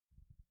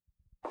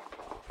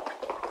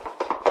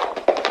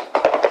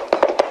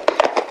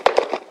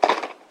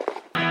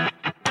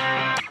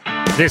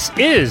This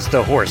is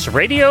the Horse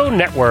Radio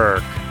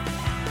Network.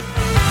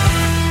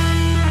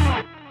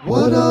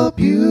 What a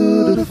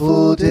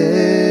beautiful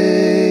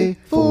day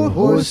for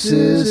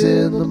horses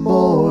in the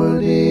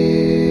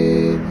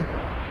morning.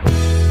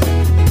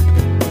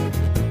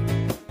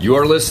 You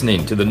are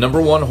listening to the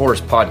 #1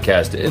 horse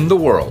podcast in the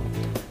world.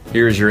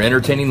 Here's your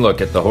entertaining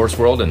look at the horse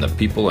world and the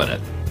people in it.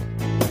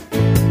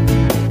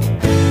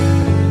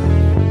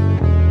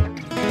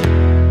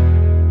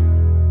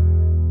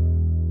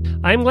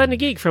 I'm Glenn the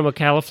Geek from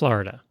Ocala,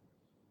 Florida.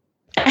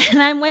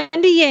 And I'm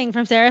Wendy Ying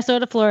from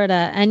Sarasota,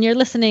 Florida. And you're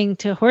listening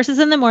to Horses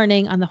in the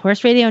Morning on the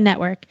Horse Radio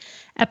Network,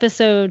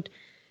 episode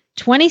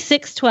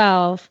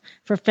 2612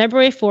 for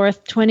February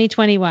 4th,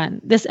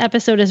 2021. This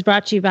episode is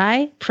brought to you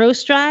by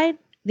ProStride,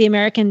 the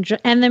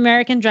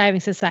American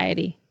Driving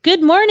Society.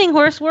 Good morning,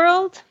 Horse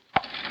World.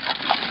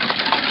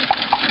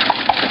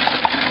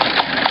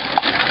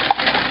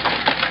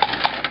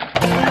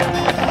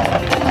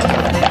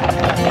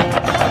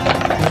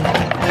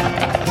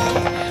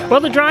 Well,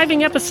 the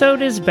driving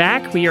episode is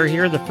back. We are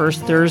here the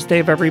first Thursday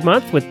of every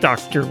month with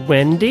Dr.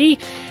 Wendy,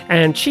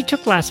 and she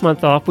took last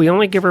month off. We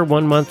only give her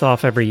 1 month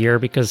off every year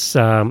because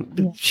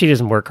she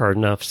doesn't work hard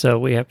enough, so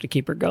we have to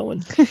keep her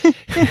going.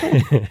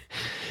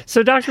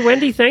 So, Dr.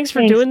 Wendy, thanks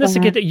for doing this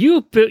again.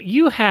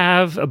 You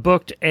have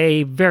booked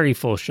a very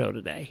full show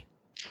today.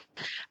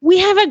 We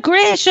have a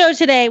great show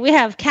today. We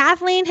have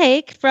Kathleen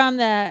Hake from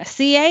the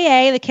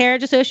CAA, the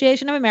Carriage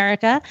Association of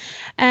America,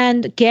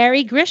 and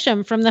Gary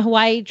Grisham from the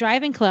Hawaii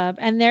Driving Club,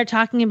 and they're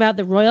talking about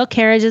the Royal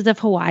Carriages of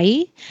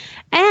Hawaii.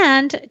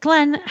 And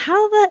Glenn,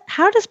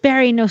 how does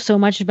Barry know so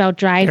much about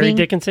driving? Barry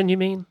Dickinson, you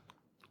mean?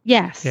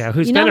 Yes. Yeah,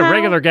 who's been a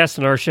regular guest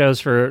on our shows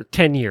for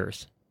 10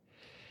 years.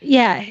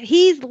 Yeah,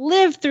 he's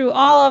lived through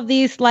all of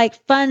these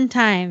fun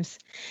times.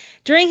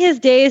 During his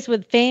days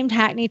with famed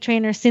Hackney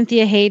trainer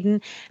Cynthia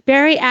Hayden,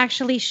 Barry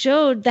actually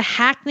showed the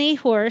Hackney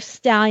horse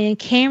stallion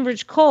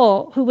Cambridge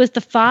Cole, who was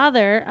the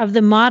father of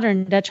the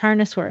modern Dutch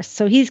harness horse.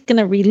 So he's going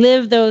to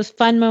relive those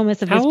fun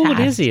moments of his past. How old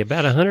is he?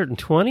 About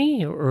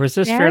 120? Or is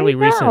this fairly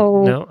recent?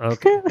 No?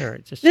 Okay. All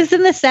right. This is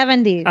in the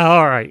 70s. Oh,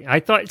 all right.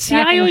 I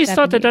always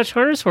thought the Dutch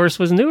harness horse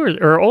was newer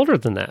or older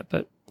than that,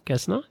 but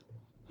guess not.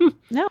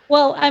 No,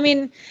 well, I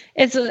mean,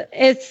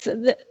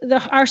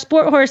 our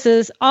sport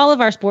horses, all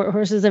of our sport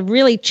horses have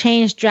really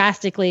changed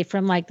drastically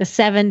from the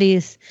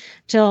 70s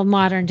till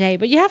modern day.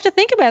 But you have to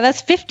think about it.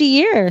 That's 50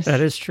 years. That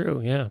is true.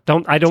 Yeah.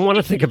 I don't want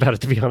to think about it,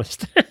 to be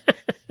honest.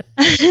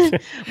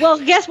 Well,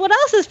 guess what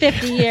else is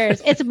 50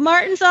 years? It's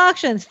Martin's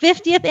Auctions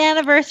 50th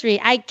anniversary.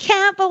 I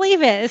can't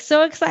believe it. It's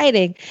so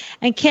exciting.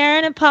 And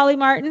Karen and Polly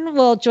Martin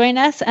will join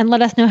us and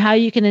let us know how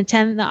you can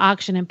attend the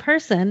auction in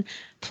person.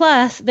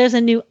 Plus, there's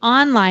a new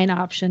online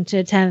option to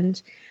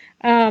attend.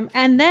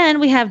 And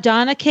then we have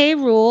Donna K.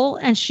 Rule,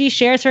 and she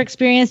shares her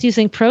experience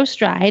using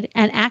ProStride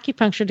and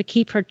acupuncture to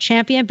keep her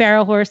champion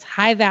barrel horse,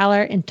 High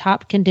Valor, in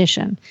top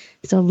condition.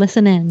 So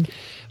listen in.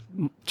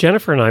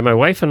 Jennifer and I, my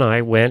wife and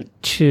I, went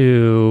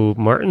to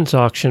Martin's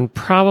Auction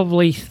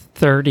probably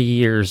 30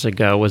 years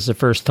ago was the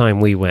first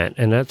time we went.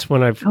 And that's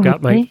when I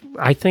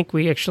think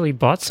we actually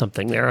bought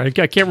something there. I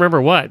can't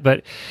remember what,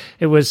 but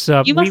it was...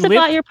 you must have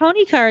bought your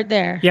pony card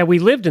there. Yeah, we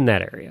lived in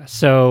that area.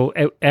 So,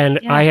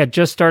 I had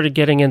just started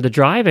getting into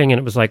driving, and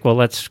it was like, well,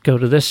 let's go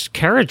to this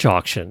carriage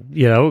auction.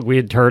 We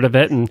had heard of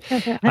it, and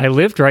I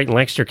lived right in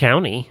Lancaster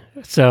County.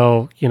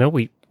 So,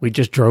 we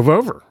just drove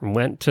over and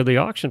went to the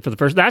auction for the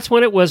first. That's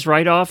when it was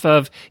right out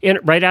of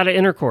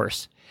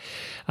Intercourse.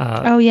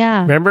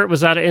 Remember, it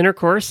was out of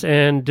Intercourse,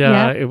 and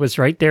it was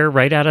right there,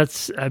 right out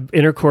of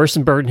Intercourse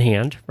and Bird in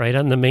Hand, right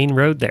on the main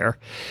road there.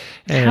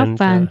 And, how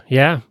fun!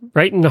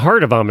 Right in the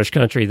heart of Amish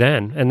country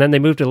then, and then they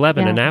moved to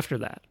Lebanon after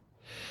that.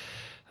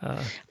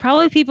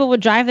 Probably people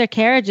would drive their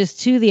carriages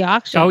to the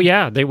auction. Oh,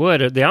 yeah, they would.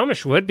 The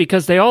Amish would,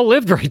 because they all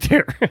lived right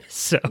there.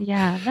 So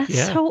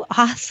that's so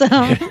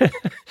awesome.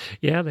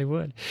 Yeah, they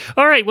would.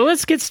 All right, well,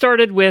 let's get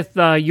started with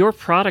your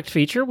product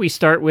feature. We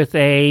start with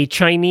a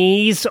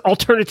Chinese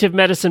alternative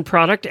medicine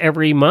product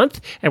every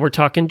month, and we're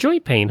talking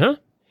joint pain, huh?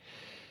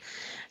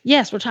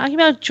 Yes, we're talking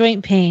about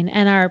joint pain,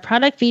 and our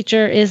product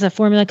feature is a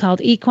formula called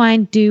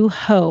Equine Do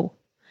Ho.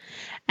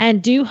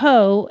 And Do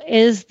Ho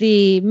is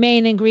the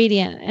main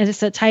ingredient.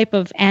 It's a type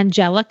of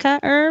angelica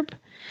herb,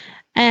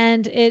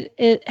 and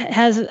it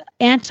has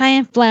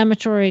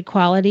anti-inflammatory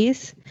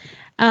qualities.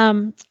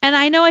 And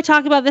I know I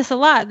talk about this a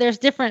lot. There's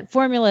different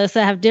formulas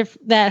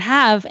that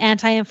have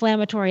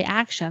anti-inflammatory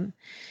action.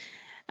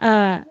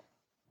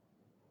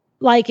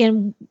 Like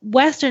in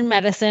Western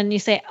medicine, you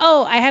say,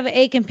 "Oh, I have an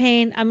ache and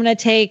pain. I'm going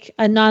to take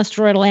a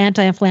non-steroidal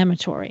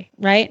anti-inflammatory,"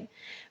 right?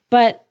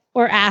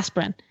 Or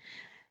aspirin.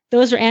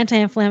 Those are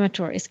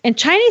anti-inflammatories. In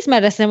Chinese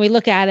medicine, we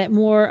look at it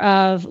more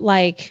of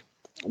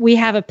we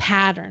have a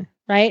pattern,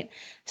 right?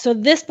 So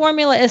this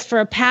formula is for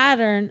a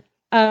pattern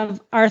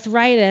of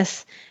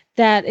arthritis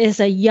that is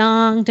a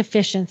yang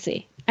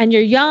deficiency. And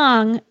your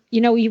yang,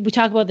 we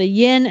talk about the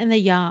yin and the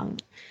yang.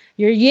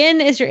 Your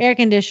yin is your air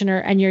conditioner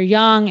and your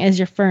yang is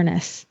your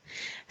furnace.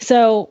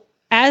 So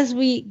as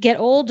we get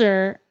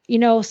older,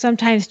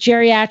 sometimes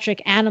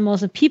geriatric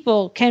animals and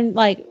people can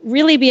like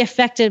really be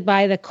affected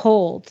by the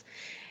cold.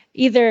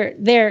 Either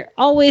they're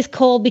always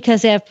cold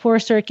because they have poor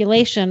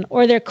circulation,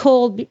 or they're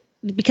cold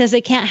because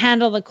they can't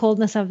handle the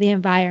coldness of the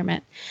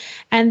environment.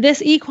 And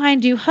this equine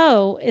du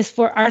haut is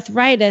for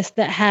arthritis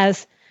that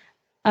has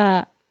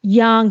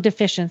yang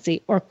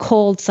deficiency or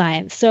cold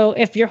signs. So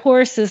if your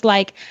horse is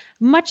like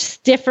much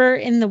stiffer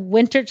in the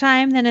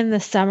wintertime than in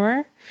the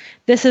summer,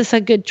 this is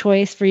a good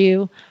choice for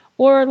you.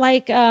 Or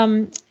like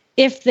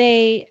if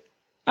they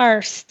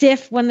are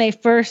stiff when they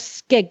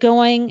first get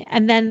going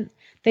and then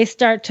they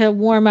start to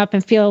warm up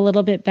and feel a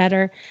little bit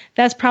better,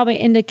 that's probably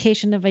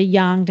indication of a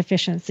yang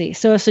deficiency.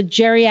 So it's a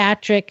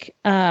geriatric,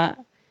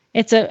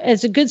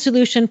 it's a good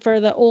solution for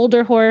the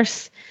older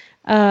horse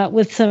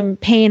with some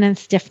pain and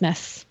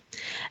stiffness.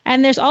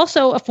 And there's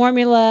also a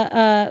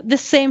formula,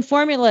 this same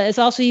formula is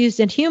also used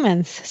in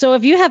humans. So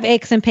if you have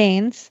aches and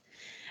pains,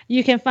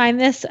 you can find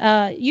this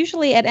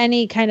usually at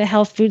any kind of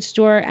health food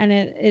store, and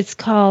it's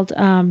called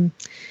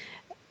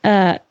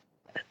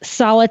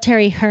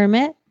Solitary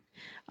Hermit,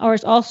 or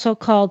it's also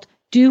called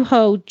Du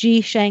Haut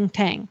Ji Shang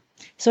Tang.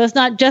 So it's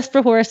not just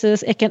for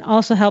horses. It can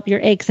also help your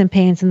aches and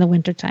pains in the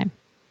wintertime.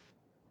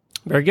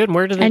 Very good.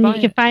 Where do they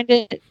buy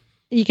it?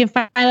 You can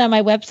find it on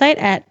my website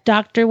at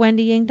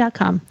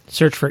drwendyying.com.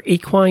 Search for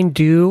Equine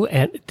Duo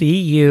at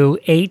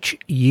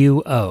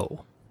DUHUO.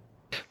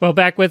 Well,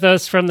 back with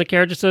us from the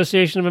Carriage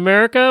Association of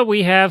America,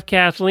 we have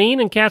Kathleen.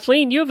 And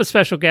Kathleen, you have a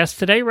special guest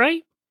today,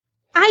 right?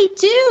 I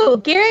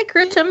do. Gary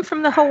Grisham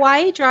from the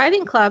Hawaii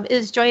Driving Club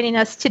is joining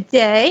us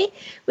today,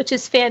 which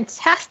is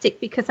fantastic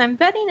because I'm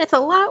betting it's a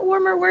lot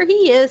warmer where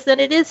he is than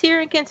it is here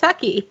in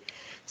Kentucky.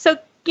 So,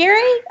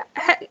 Gary,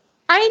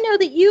 I know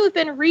that you have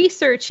been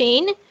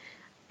researching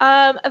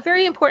a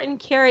very important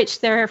carriage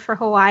there for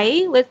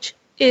Hawaii, which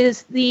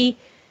is the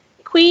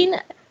Queen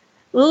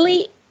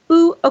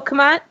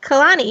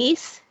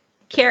Liliuokalani's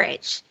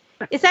carriage.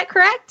 Is that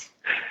correct?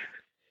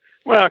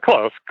 Well,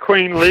 close.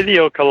 Queen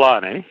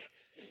Liliuokalani.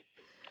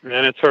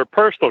 And it's her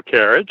personal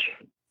carriage.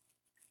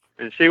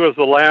 And she was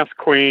the last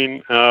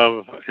queen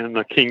in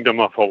the Kingdom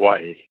of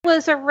Hawaii. It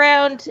was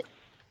around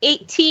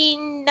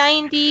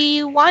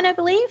 1891, I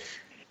believe.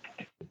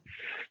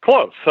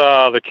 Close.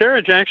 The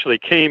carriage actually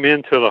came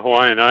into the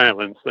Hawaiian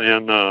Islands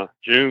in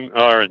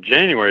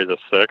January the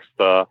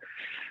 6th,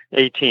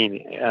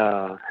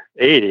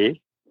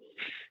 1880.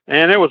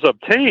 And it was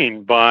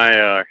obtained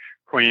by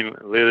Queen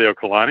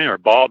Liliuokalani, or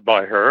bought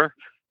by her,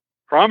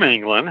 from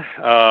England.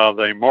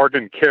 The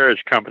Morgan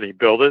Carriage Company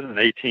built it in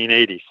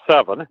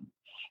 1887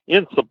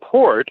 in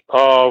support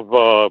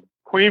of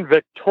Queen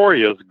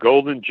Victoria's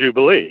Golden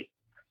Jubilee,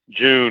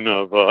 June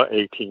of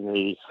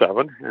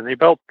 1887. And they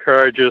built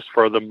carriages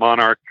for the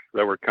monarchs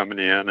that were coming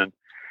in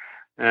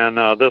and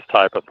this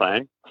type of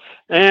thing.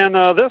 And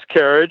this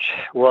carriage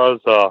was,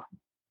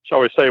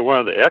 shall we say, one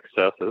of the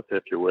excesses,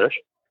 if you wish.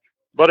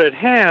 But it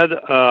had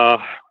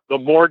the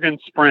Morgan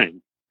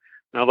Spring.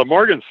 Now, the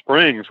Morgan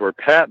Springs were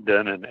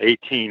patented in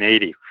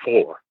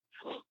 1884,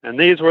 and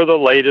these were the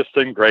latest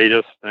and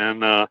greatest,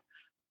 and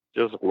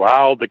just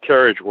wowed the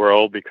carriage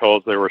world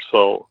because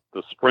the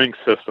spring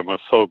system was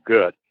so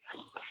good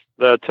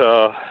that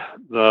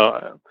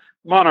the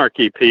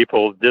monarchy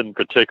people didn't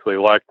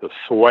particularly like the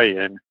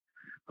swaying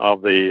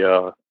of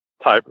the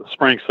type of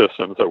spring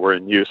systems that were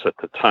in use at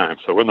the time.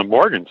 So when the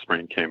Morgan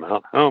Spring came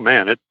out, oh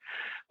man, it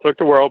took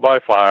the world by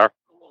fire.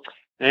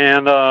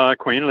 And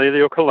Queen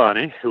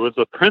Liliuokalani, who was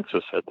a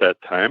princess at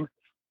that time,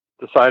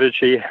 decided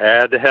she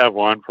had to have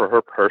one for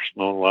her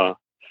personal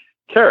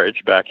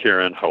carriage back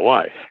here in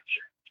Hawaii.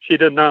 She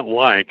did not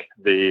like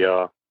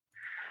the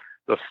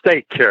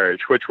state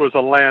carriage, which was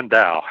a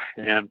landau.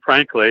 And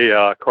frankly,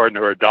 according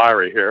to her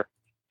diary here,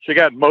 she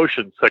got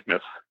motion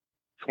sickness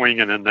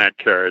swinging in that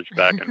carriage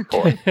back and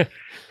forth.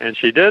 And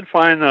she did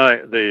find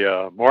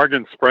the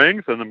Morgan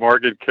Springs and the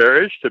Morgan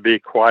carriage to be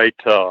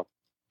quite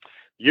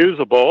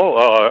usable,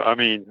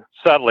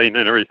 settling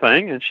and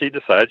everything, and she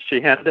decided she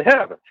had to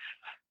have it.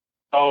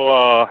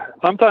 So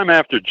sometime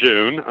after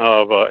June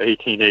of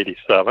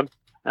 1887,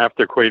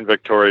 after Queen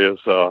Victoria's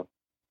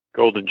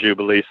Golden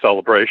Jubilee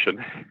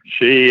celebration,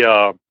 she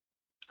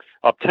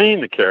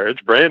obtained the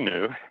carriage, brand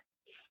new,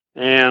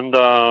 and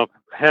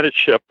had it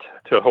shipped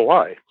to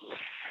Hawaii.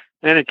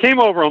 And it came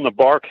over on the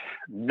bark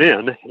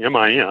Min,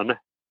 M-I-N,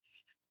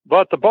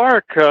 but the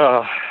bark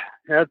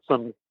had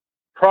some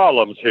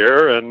problems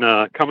here, and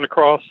coming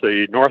across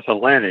the North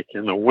Atlantic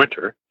in the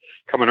winter,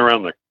 coming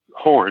around the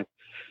Horn,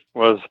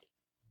 was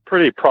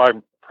pretty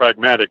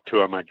pragmatic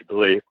to him, I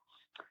believe.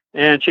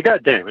 And she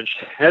got damaged,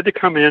 had to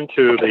come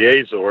into the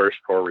Azores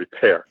for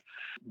repair.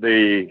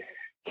 The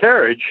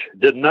carriage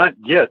did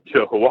not get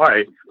to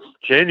Hawaii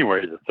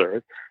January the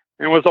 3rd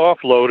and was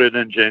offloaded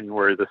in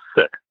January the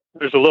 6th.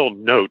 There's a little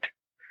note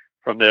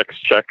from the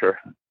Exchequer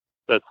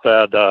that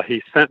said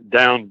he sent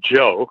down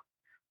Joe,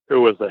 who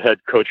was the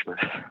head coachman,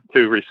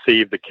 to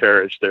receive the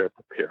carriage there at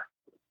the pier.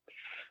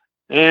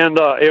 And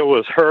it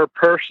was her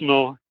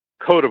personal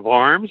coat of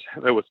arms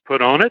that was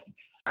put on it.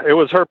 It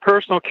was her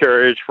personal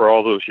carriage for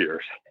all those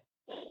years.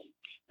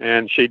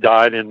 And she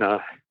died in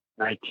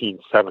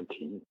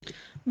 1917.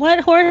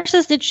 What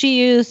horses did she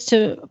use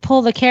to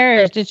pull the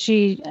carriage? Did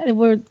she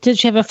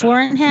have a four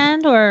in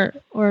hand, or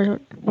were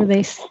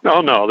they?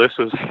 Oh no, this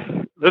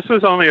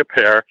was only a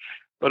pair,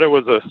 but it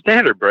was a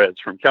standardbreds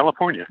from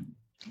California.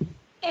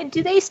 And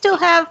do they still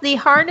have the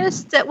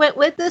harness that went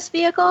with this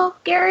vehicle,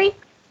 Gary?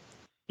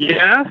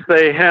 Yes,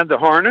 they had the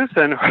harness,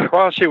 and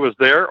while she was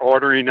there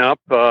ordering up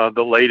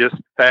the latest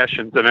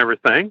fashions and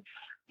everything,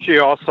 she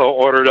also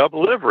ordered up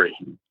livery.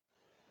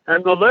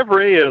 And the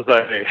livery is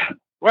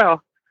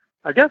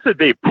I guess it'd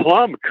be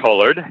plum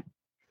colored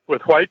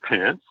with white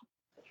pants.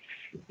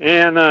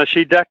 And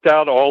she decked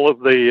out all of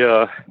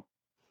the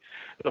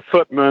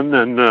footmen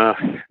and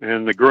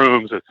the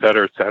grooms, et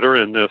cetera,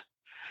 in this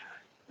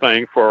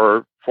thing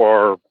for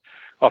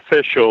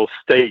official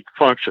state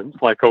functions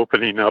like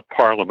opening up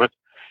Parliament,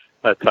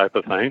 that type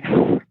of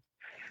thing.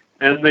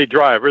 And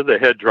the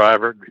head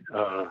driver,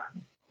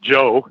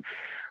 Joe,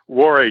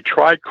 wore a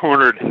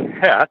tri-cornered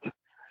hat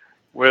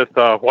with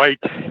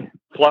white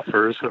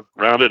fluffers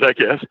around it, I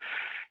guess,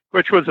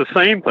 which was the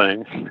same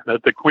thing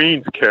that the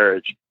Queen's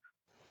carriage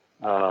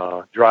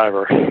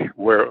driver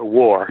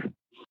wore.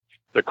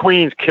 The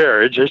Queen's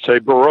carriage is a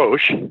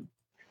barouche,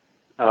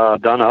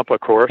 done up, of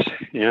course,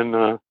 in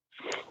the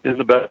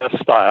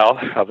best style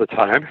of the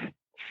time.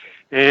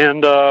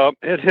 And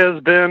it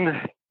has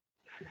been,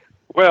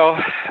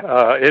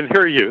 in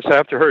her use,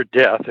 after her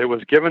death, it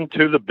was given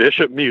to the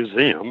Bishop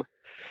Museum.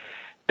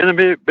 And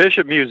the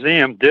Bishop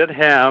Museum did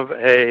have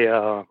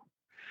a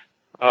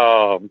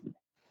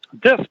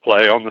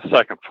display on the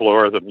second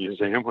floor of the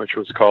museum, which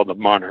was called the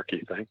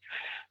Monarchy thing.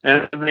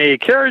 And the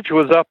carriage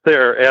was up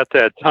there at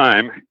that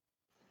time,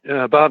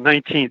 about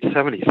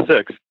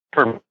 1976,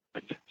 permit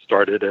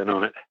started in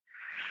on it.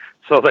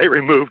 So they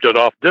removed it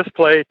off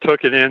display,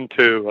 took it in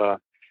to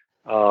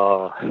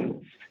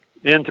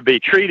be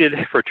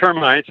treated for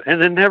termites,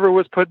 and then never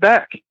was put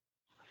back.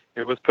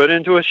 It was put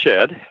into a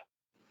shed,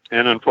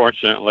 and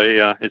unfortunately,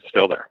 it's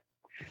still there.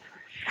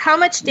 How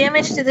much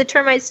damage did the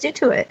termites do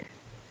to it?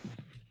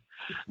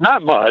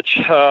 Not much.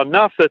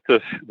 Enough that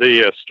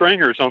the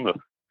stringers on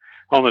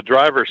the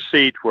driver's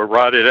seat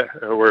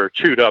were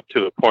chewed up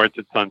to the point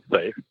it's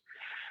unsafe.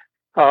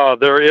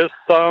 There is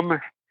some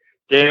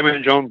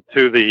damage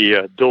onto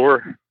the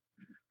door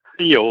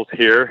seals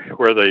here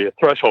where the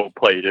threshold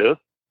plate is.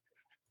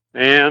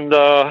 And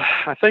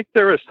I think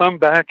there is some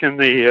back in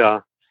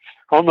the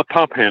on the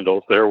pump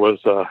handles. There was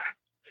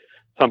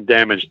some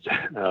damage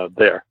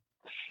there.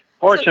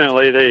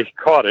 Fortunately, they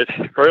caught it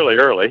fairly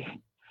early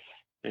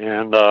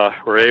and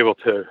were able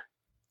to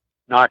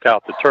knock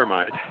out the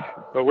termite.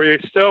 But we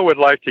still would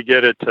like to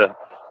get it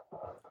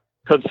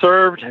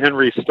conserved and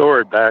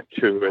restored back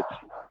to its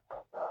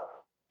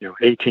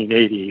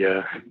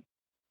 1880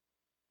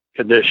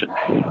 condition.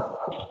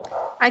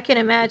 I can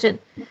imagine.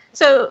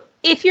 So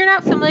if you're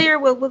not familiar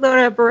with what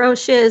a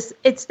barouche is,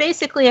 it's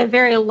basically a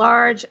very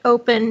large,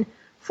 open,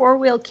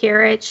 four-wheel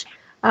carriage.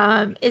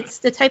 It's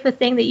the type of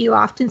thing that you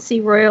often see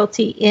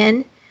royalty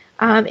in.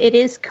 It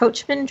is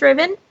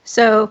coachman-driven,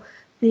 so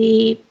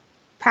the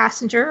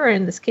passenger, or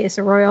in this case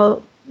a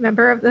royal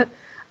member of the,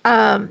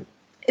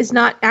 is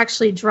not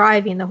actually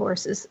driving the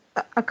horses.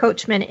 A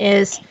coachman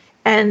is.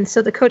 And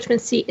so the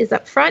coachman's seat is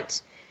up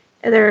front.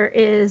 There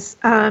is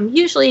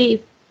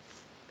usually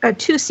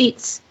 2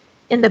 seats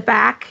in the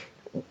back,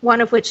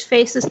 one of which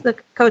faces the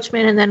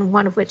coachman, and then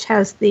one of which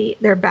has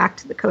their back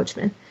to the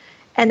coachman.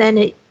 And then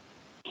it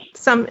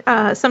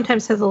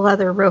sometimes has a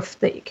leather roof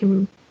that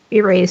can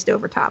be raised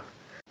over top.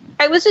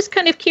 I was just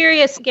kind of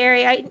curious,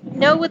 Gary. I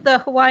know with the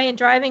Hawaiian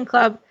Driving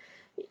Club,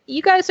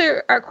 you guys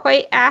are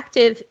quite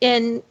active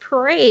in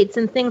parades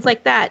and things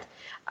like that.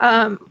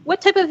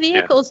 What type of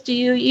vehicles do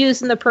you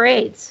use in the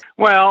parades?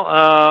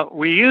 Well,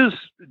 we use,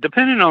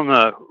 depending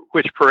on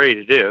which parade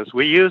it is,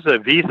 we use a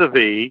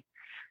vis-a-vis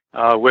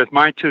with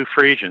my 2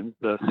 Frisians,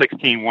 the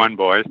 16-1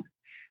 boys.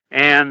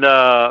 And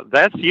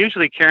that's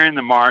usually carrying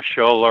the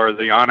marshal or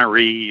the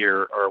honoree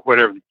or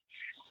whatever,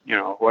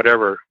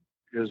 whatever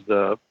is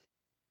the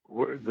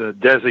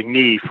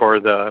designee for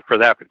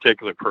that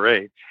particular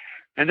parade.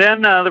 And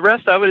then the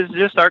rest of it is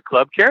just our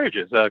club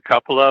carriages, a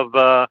couple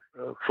of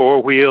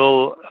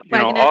four-wheel,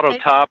 auto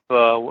top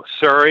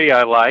Surrey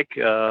I like.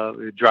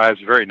 It drives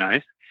very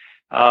nice.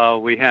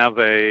 We have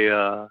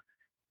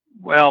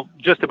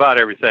just about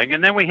everything.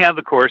 And then we have,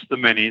 of course, the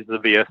minis, the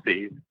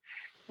VSCs.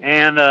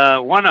 And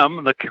one of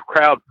them, the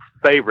crowd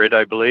favorite,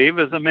 I believe,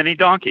 is a mini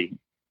donkey.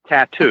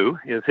 Tattoo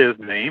is his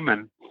name.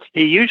 And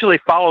he usually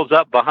follows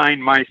up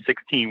behind my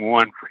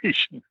 16-1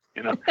 Frisian,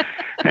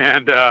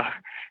 and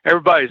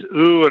everybody's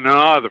ooh and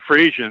ah the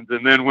Frisians,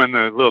 and then when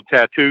the little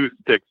tattoo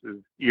sticks his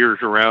ears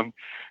around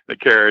the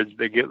carriage,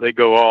 they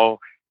go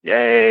all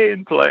yay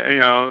and play,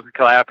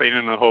 clapping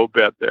and the whole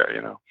bit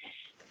there,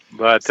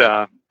 But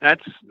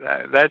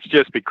that's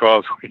just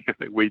because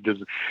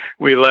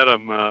we let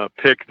them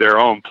pick their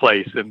own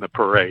place in the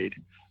parade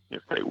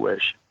if they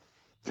wish,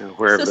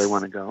 wherever they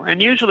want to go,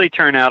 and usually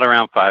turn out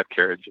around 5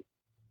 carriages.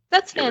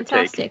 That's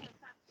fantastic.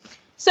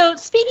 So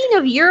speaking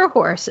of your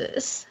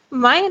horses,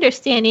 my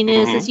understanding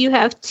is you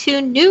have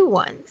 2 new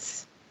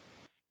ones.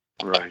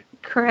 Right.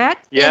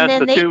 Correct? Yes,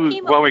 and then the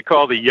two, what we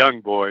call the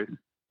young boys.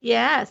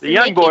 Yes. The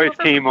young boys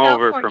came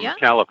over from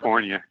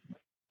California.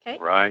 Okay.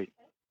 Right.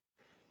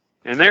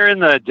 And they're in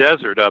the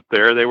desert up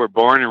there. They were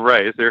born and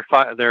raised. They're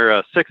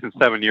 6 and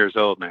 7 years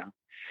old now.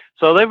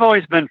 So they've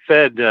always been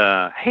fed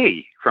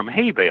hay from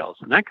hay bales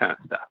and that kind of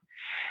stuff.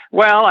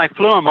 Well, I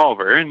flew them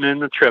over, and then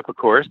the trip, of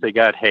course, they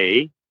got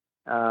hay,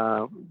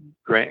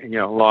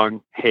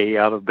 long hay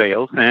out of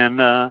bales.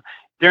 And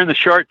during the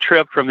short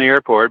trip from the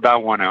airport,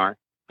 about 1 hour,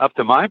 up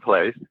to my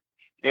place,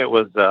 it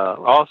was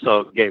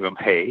also gave them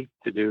hay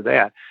to do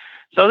that.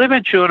 So they've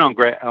been chewing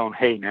on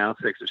hay now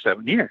 6 or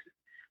 7 years.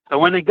 So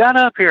when they got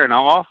up here and I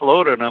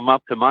offloaded them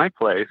up to my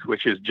place,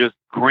 which is just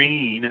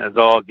green as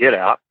all get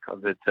out,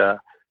 because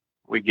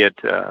we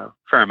get a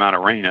fair amount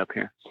of rain up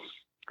here.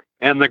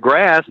 And the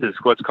grass is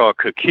what's called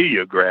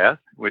kikuyu grass,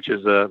 which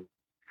is a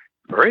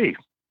very,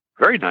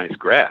 very nice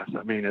grass.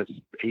 I mean, it's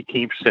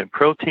 18%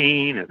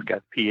 protein. It's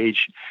got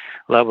pH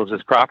levels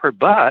as proper,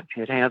 but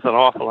it has an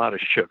awful lot of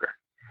sugar.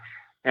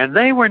 And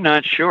they were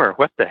not sure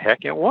what the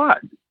heck it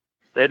was.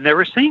 They'd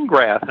never seen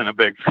grass in a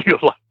big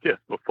field like this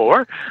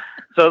before.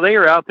 So they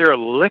were out there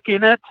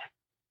licking it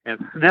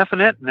and sniffing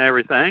it and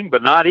everything,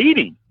 but not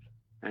eating.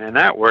 And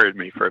that worried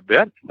me for a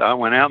bit. So I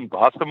went out and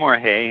bought some more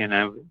hay, and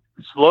I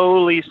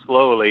slowly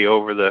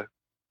over the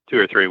 2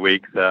 or 3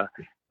 weeks,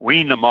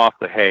 weaned them off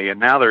the hay. And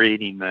now they're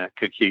eating the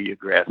kikuyu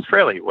grass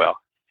fairly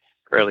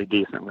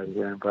decently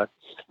here. But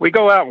we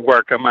go out and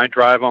work them. I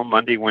drive on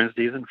Monday,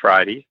 Wednesdays, and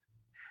Fridays,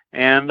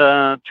 and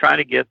try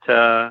to get,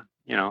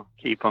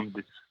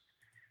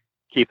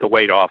 keep the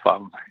weight off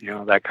of them,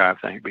 that kind of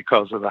thing,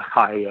 because of the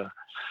high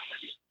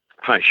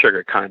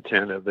sugar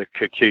content of the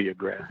kikuyu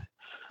grass.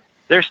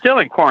 They're still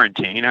in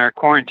quarantine. Our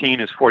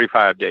quarantine is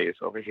 45 days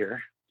over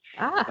here.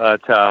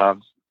 But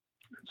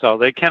so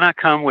they cannot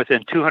come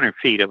within 200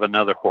 feet of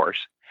another horse.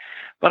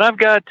 But I've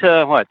got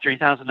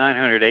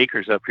 3,900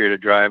 acres up here to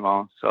drive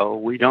on, so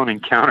we don't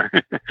encounter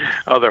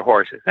other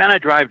horses. And I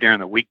drive during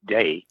the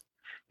weekday,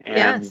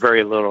 and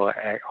very little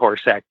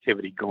horse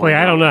activity going on. Boy,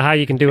 I don't know how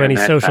you can do any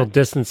social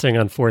distancing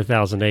on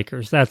 4,000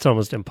 acres. That's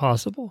almost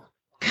impossible.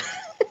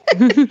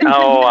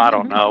 Oh, I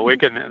don't know.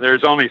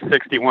 There's only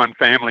 61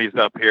 families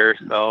up here,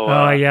 so.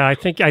 I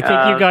think you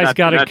guys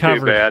got it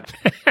covered. Not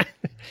too bad.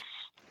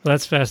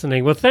 That's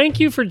fascinating. Well, thank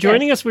you for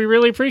joining us. We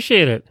really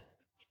appreciate it.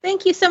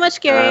 Thank you so much,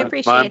 Gary. I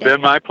appreciate it. It's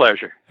been my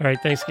pleasure. All right,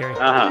 thanks, Gary.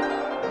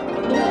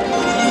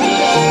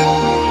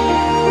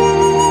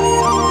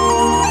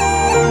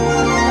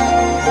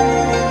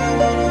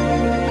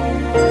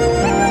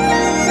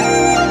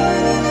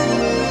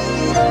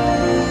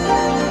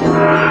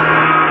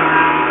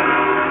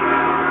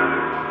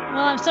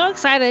 I'm so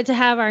excited to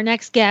have our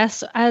next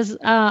guest as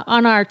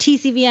on our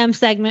TCVM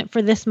segment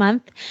for this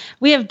month.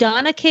 We have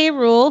Donna K.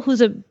 Rule,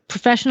 who's a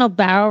professional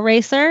barrel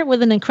racer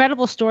with an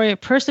incredible story of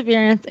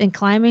perseverance in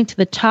climbing to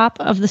the top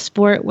of the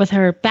sport with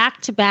her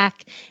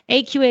back-to-back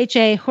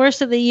AQHA Horse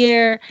of the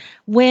Year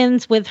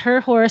wins with her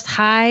horse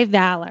High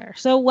Valor.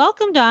 So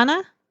welcome,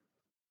 Donna.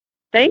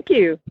 Thank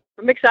you.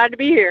 I'm excited to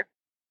be here.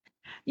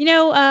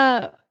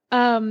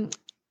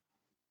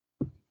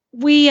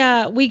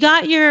 We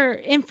got your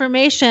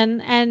information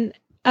and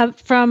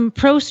from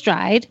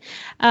ProStride.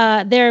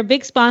 They're a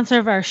big sponsor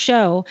of our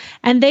show,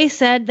 and they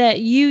said that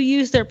you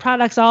use their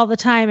products all the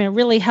time. And it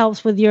really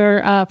helps with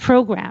your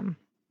program.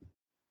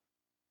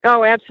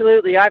 Oh,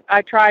 absolutely.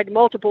 I tried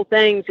multiple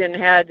things and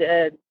had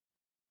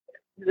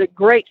the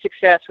great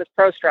success with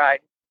ProStride.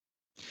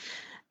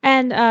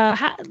 And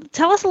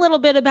tell us a little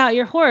bit about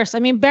your horse. I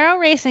mean, barrel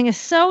racing is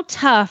so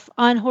tough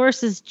on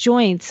horses'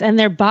 joints and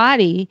their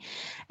body.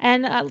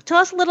 And tell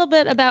us a little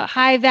bit about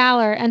High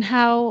Valor and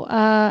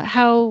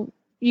how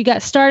you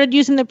got started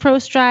using the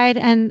ProStride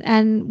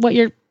and what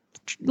you're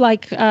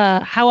like,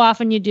 how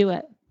often you do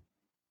it.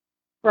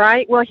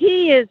 Right. Well,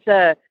 he is,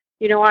 I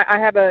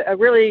have a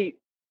really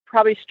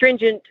probably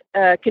stringent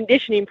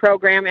conditioning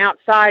program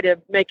outside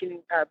of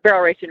making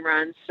barrel racing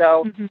runs.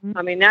 So,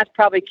 I mean, that's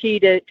probably key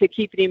to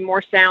keeping him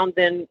more sound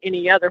than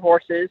any other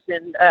horses.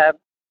 And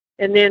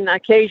then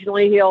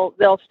occasionally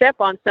they'll step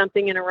on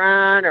something in a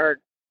run or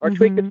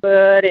tweak the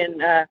foot.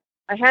 And I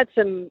had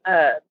some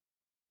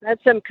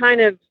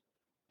kind of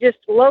just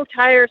low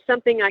tire,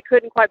 something I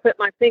couldn't quite put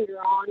my finger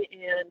on,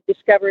 and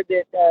discovered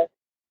that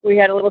we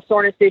had a little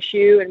soreness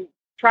issue and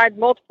tried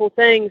multiple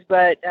things.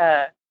 But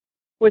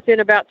within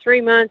about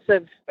 3 months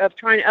of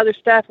trying other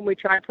stuff, and we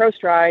tried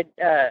ProStride,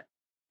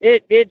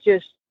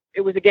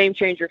 it was a game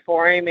changer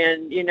for him.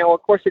 And,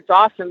 of course, it's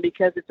awesome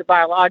because it's a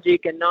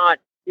biologic and not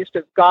just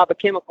a gob of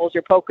chemicals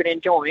you're poking in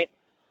joint.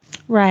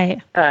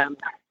 Right.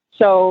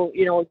 So,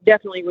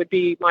 definitely would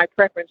be my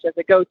preference as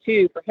a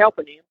go-to for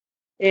helping him.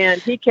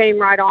 And he came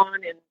right on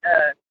and,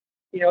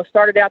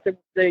 started out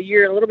the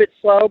year a little bit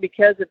slow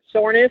because of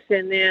soreness.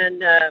 And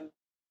then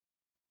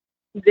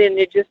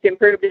it just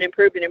improved and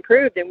improved and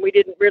improved. And we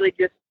didn't really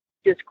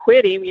just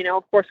quit him.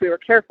 Of course we were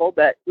careful,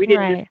 but we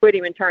didn't just quit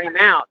him and turn him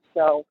out.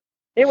 So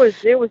it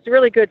was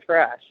really good for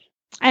us.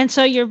 And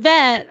so your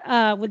vet,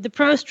 with the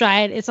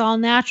ProStride, it's all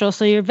natural.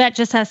 So your vet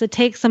just has to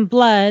take some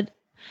blood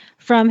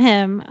from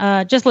him,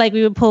 just like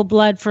we would pull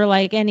blood for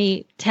like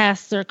any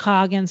tests or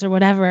Coggins or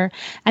whatever.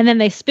 And then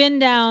they spin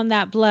down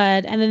that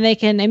blood and then they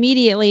can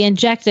immediately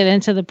inject it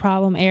into the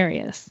problem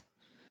areas.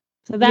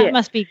 So that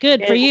must be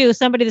good for you.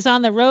 Somebody that's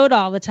on the road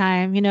all the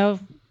time,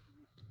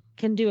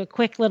 can do a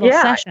quick little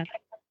session.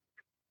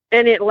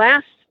 And it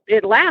lasts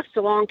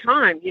a long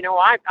time.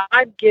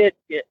 I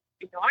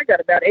got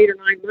about 8 or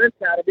 9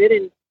 months out of it.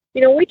 And,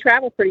 we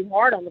travel pretty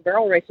hard on the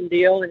barrel racing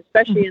deal, and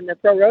especially in the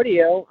pro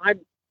rodeo. I'm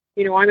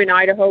in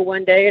Idaho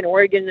one day and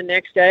Oregon the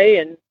next day,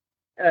 and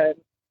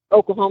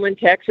Oklahoma and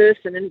Texas,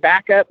 and then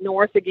back up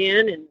north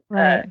again. And,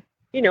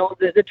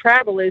 the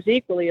travel is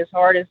equally as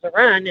hard as the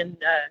run. And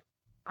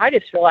I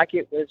just feel like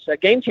it was a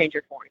game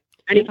changer for him.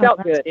 And he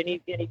felt good, and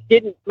he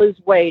didn't lose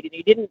weight, and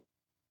he didn't,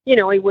 he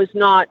was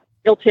not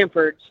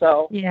ill-tempered.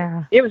 So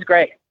it was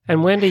great.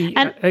 And Wendy,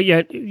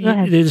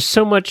 there's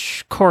so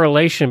much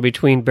correlation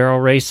between barrel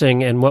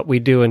racing and what we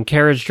do in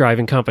carriage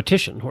driving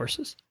competition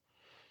horses.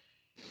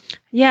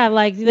 Yeah,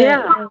 like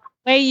the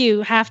way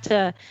you have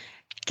to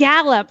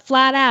gallop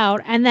flat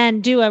out and then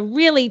do a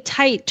really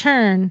tight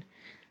turn,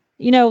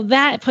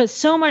 that puts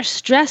so much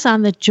stress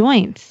on the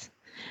joints.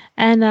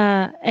 And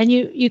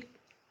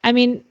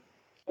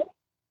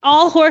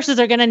all horses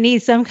are going to need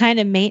some kind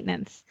of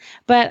maintenance.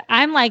 But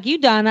I'm like you,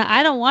 Donna,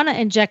 I don't want to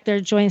inject their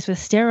joints with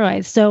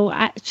steroids. So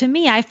to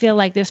me, I feel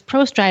like this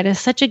ProStride is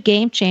such a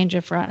game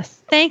changer for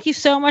us. Thank you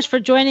so much for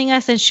joining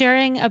us and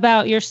sharing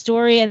about your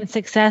story and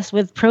success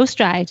with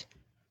ProStride.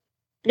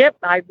 Yep,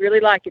 I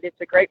really like it.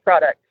 It's a great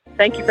product.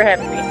 Thank you for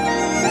having me.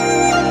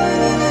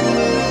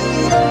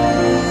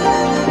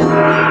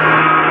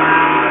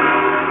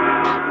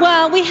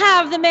 Well, we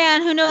have the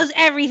man who knows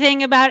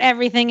everything about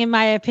everything, in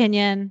my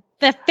opinion,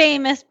 the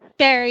famous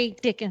Barry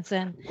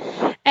Dickinson.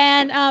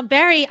 And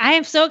Barry, I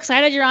am so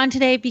excited you're on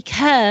today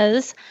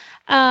because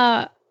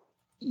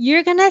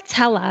you're going to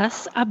tell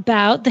us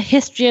about the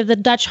history of the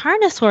Dutch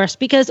harness horse,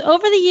 because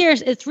over the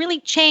years, it's really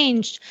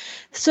changed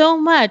so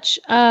much.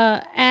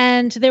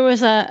 And there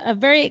was a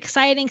very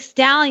exciting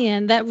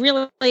stallion that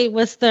really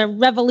was the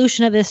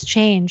revolution of this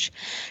change.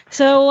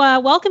 So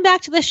welcome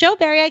back to the show,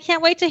 Barry. I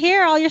can't wait to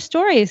hear all your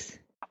stories.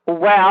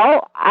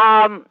 Well,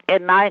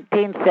 in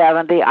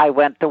 1970, I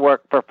went to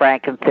work for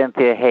Frank and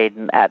Cynthia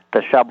Hayden at the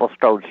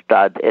Shovelstrode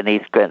Stud in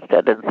East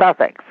Grinstead in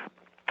Sussex.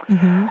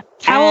 Mm-hmm.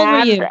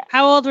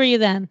 How old were you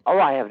then? Oh,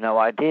 I have no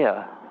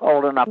idea.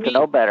 Old enough to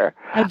know better.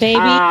 A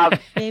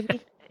baby? Baby?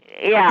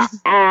 Yeah,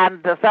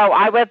 and so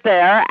I went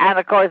there, and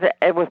of course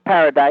it was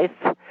paradise,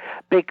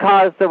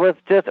 because there was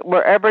just,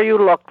 wherever you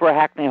looked were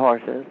Hackney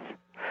horses.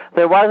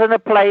 There wasn't a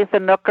place,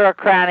 a nook or a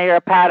cranny or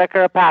a paddock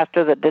or a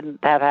pasture that didn't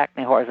have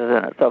Hackney horses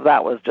in it. So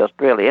that was just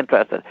really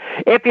interesting.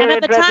 If you're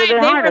interested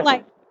in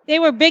harnessing, they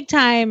were big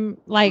time,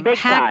 like big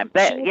time.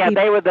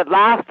 They were the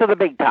last of the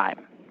big time.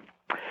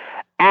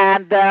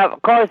 And of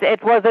course,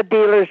 it was a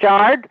dealer's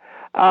yard.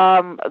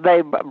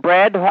 They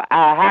bred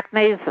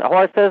Hackney's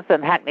horses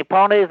and Hackney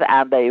ponies,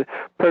 and they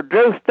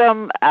produced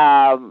them,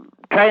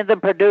 trained them,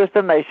 produced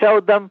them. They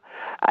showed them,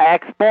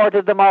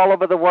 exported them all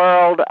over the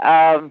world.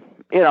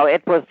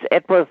 It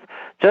was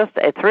just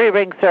a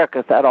 3-ring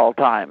circus at all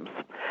times.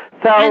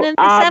 So, and in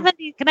the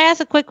 70s, can I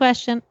ask a quick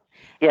question?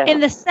 Yes.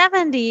 In the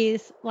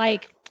 70s,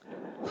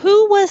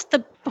 who was the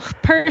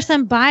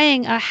person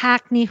buying a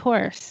Hackney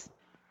horse?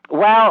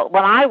 Well,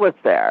 when I was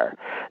there,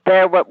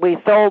 we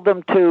sold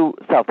them to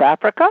South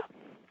Africa,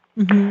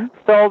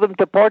 sold them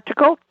to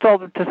Portugal,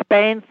 sold them to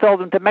Spain, sold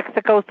them to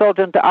Mexico, sold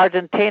them to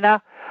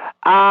Argentina,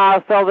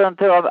 sold them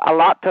to a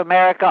lot to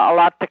America, a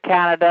lot to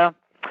Canada.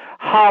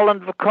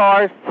 Holland, of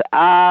course.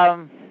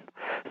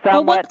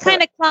 But what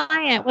kind of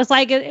client was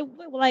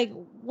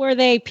were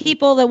they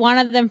people that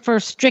wanted them for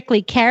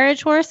strictly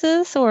carriage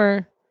horses,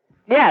 or?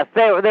 Yes,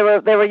 they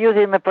were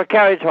using them for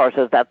carriage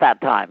horses at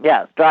that time.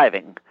 Yes,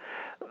 driving.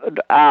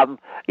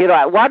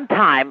 At one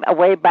time,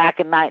 way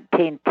back in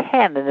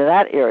 1910, in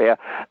that era,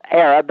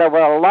 there were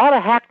a lot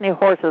of Hackney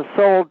horses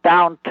sold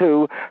down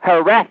to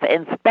Jerez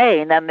in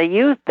Spain, and they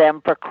used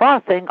them for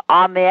crossing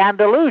on the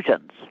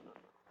Andalusians.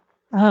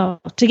 Oh,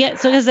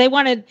 because they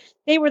were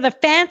the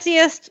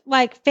fanciest,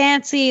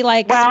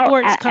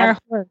 sports car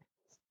horse.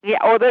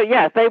 Yeah,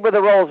 yes, they were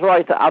the Rolls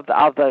Royce of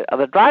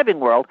the driving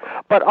world,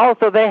 but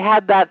also they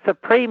had that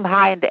supreme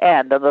hind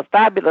end and the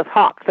fabulous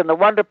hocks and the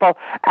wonderful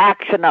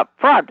action up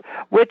front,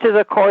 which is,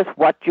 of course,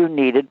 what you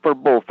needed for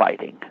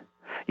bullfighting.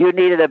 You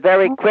needed a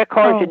very quick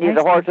horse. You needed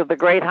a horse with a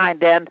great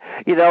hind end,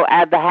 and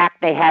the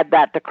Hackney had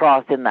that to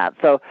cross in that.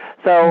 So.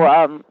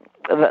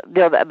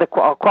 The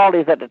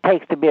qualities that it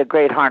takes to be a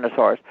great harness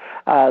horse,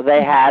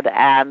 they had,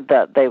 and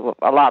they were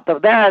a lot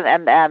of there,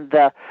 and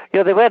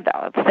they went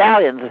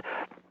stallions.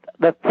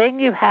 The thing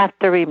you have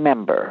to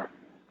remember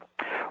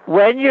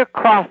when you're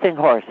crossing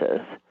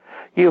horses,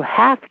 you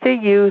have to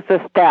use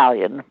the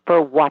stallion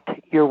for what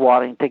you're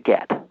wanting to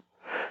get.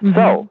 Mm-hmm.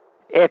 So,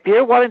 if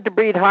you're wanting to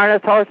breed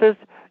harness horses,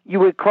 you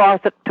would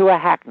cross it to a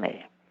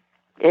Hackney.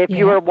 If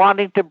you were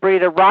wanting to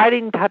breed a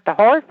riding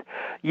horse,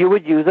 you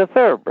would use a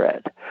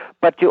thoroughbred.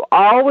 But you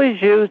always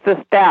use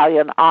the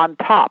stallion on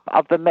top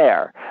of the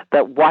mare,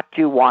 that what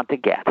you want to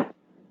get.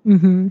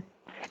 Mm-hmm.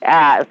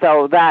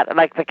 So that,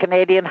 like the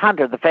Canadian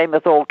Hunter, the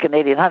famous old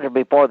Canadian Hunter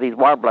before these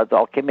warmbloods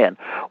all came in,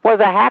 was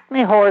a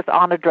hackney horse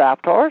on a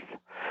draft horse.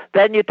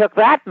 Then you took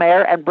that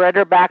mare and bred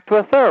her back to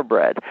a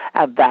thoroughbred,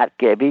 and that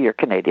gave you your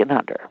Canadian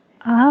Hunter.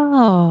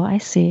 Oh, I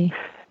see.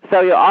 So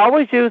you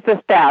always use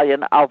the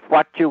stallion of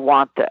what you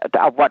want,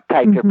 of what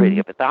type you're breeding.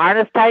 If it's a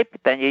harness type,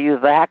 then you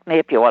use the hackney.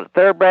 If you want a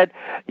thoroughbred,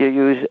 you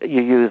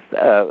use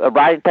a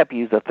riding type. You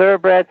use a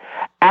thoroughbred.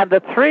 And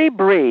the three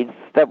breeds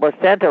that were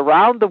sent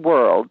around the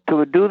world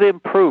to do the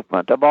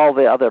improvement of all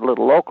the other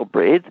little local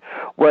breeds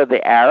were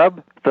the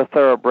Arab, the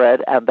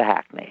thoroughbred, and the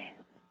hackney.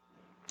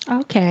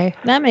 Okay,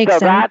 that makes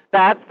sense.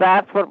 So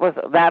that's what was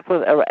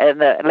in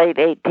the late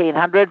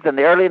 1800s and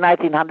the early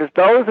 1900s.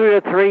 Those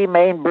were the three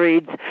main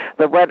breeds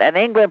that went, and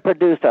England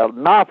produced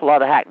an awful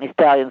lot of hackney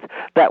stallions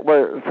that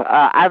were,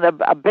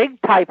 and a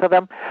big type of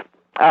them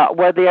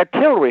were the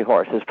artillery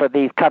horses for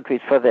these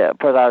countries, for the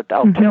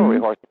artillery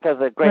horses, because of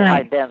the great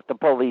high dens to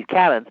pull these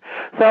cannons.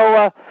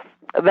 So.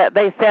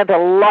 They sent a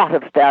lot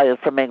of stallions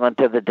from England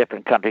to the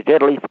different countries.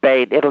 Italy,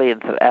 Spain. Italy,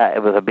 and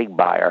it was a big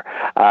buyer.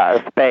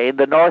 Spain,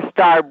 the North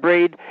Star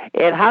breed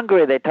in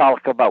Hungary. They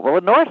talk about. Well,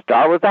 the North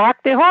Star was a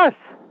hackney horse.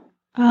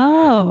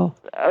 Oh.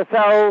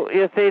 So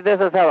you see,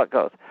 this is how it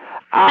goes.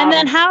 And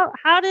then how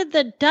did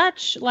the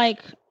Dutch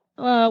at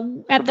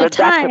the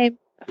time?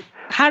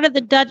 How did the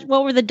Dutch?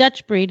 What were the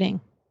Dutch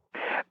breeding?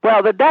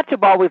 Well, the Dutch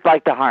have always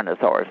liked a harness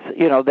horse.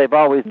 You know, they've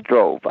always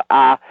drove.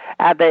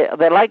 And they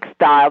like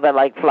style, they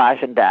like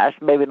flash and dash,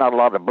 maybe not a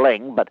lot of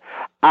bling, but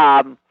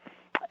and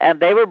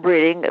they were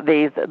breeding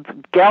these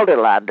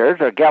Gelderlanders,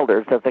 or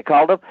Gelders as they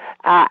called them,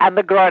 and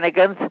the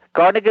Groningens.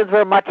 Groningens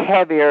were much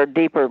heavier,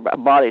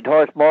 deeper-bodied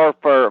horse, more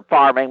for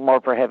farming,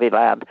 more for heavy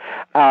land.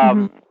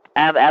 And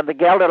the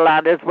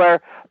Gelderlanders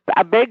were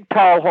a big,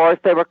 tall horse.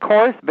 They were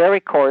coarse, very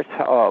coarse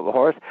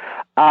horse.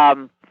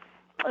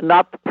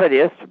 Not the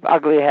prettiest,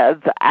 ugly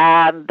heads,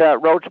 and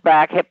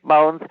roachback, hip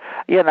bones,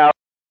 you know,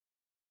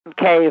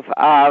 concave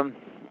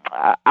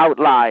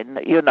outline,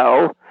 you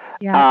know,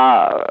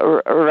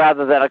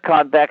 rather than a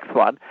convex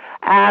one.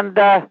 And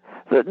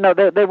no,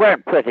 they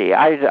weren't pretty.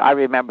 I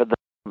remember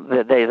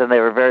the days, and they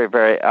were very,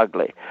 very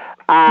ugly.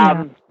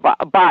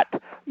 But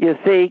you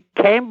see,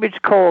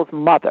 Cambridge Cole's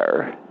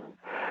mother,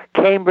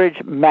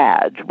 Cambridge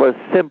Madge, was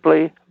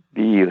simply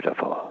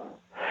beautiful.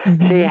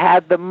 She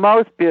had the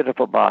most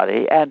beautiful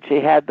body, and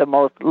she had the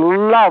most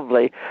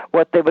lovely,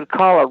 what they would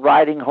call a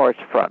riding horse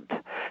front.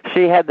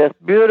 She had this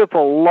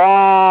beautiful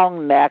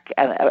long neck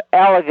and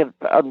elegant,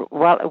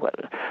 well,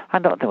 I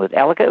don't think it was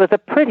elegant, it was a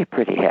pretty,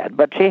 pretty head,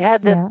 but she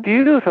had this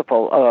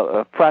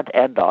beautiful front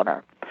end on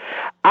her.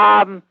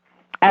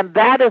 And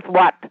that is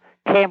what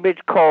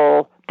Cambridge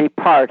Cole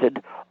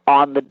departed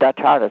on the Dutch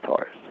harness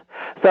horse.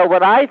 So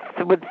when I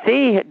would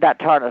see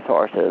Dutch harness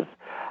horses,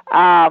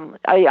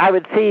 I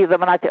would see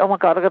them and I'd say, "Oh my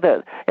God, look at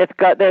this! It's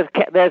got there's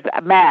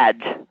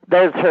Madge.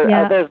 There's her.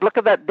 There's look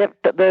at that.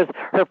 There's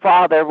her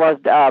father was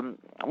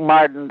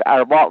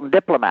Walton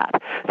Diplomat.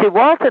 See,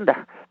 Walton.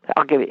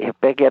 I'll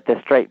get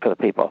this straight for the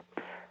people.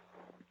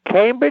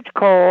 Cambridge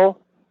Cole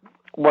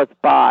was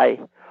by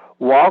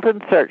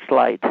Walton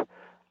Searchlight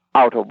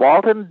out of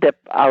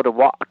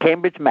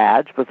Cambridge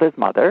Madge was his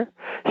mother.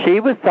 She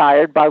was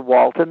sired by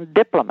Walton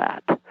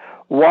Diplomat.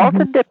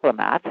 Walton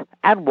Diplomat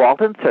and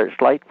Walton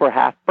Searchlight were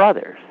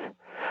half-brothers.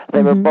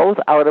 They were both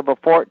out of a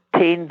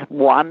 14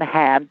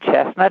 one-hand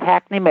chestnut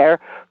hackney mare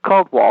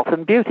called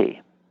Walton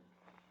Beauty.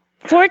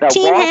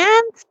 14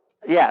 hands?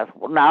 Yes.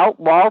 Now,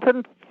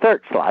 Walton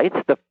Searchlight,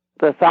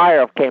 the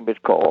sire of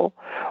Cambridge Cole,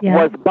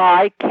 was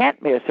by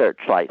Kentmere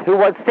Searchlight, who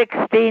was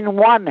 16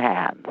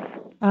 one-hands.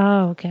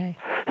 Oh, okay.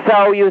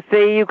 So, you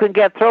see, you can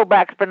get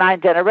throwbacks for 9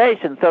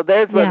 generations. So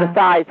there's where the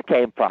size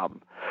came from.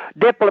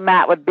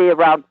 Diplomat would be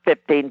around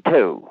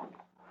 15.2.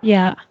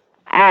 Yeah.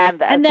 And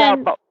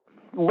then so,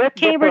 with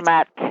Cambridge,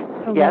 Diplomat,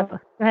 yes. Go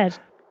ahead.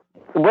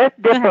 With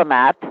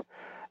Diplomat,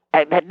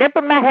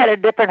 Diplomat had a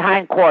different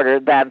hindquarter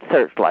than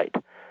Searchlight.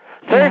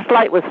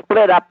 Searchlight was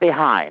split up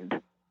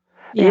behind.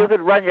 You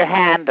could run your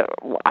hand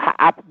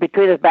up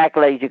between his back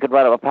legs. You could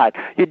run up behind.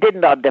 You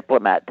didn't on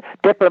Diplomat.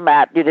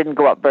 Diplomat, you didn't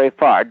go up very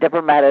far.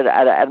 Diplomat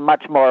had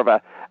much more of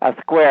a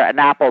square, an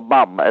apple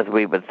bum, as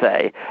we would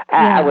say,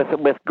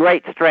 with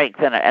great strength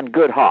and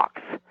good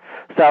hocks.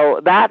 So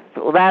that's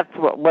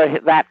where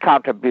that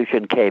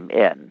contribution came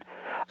in.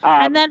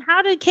 And then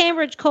how did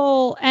Cambridge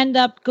Cole end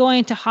up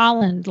going to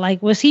Holland?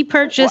 Like, was he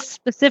purchased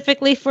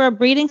specifically for a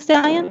breeding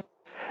stallion?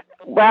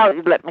 Well,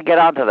 let me get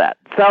on to that.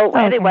 So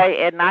anyway,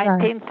 in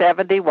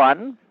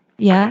 1971,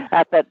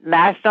 at the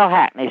National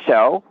Hackney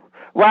Show,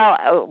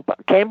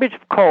 Cambridge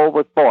Cole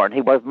was born.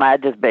 He was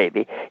Madge's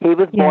baby. He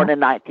was born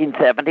in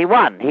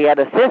 1971. He had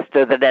a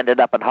sister that ended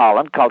up in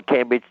Holland called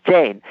Cambridge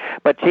Jane,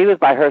 but she was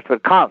by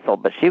Hurstwood Consul,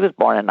 but she was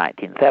born in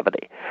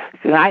 1970.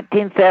 The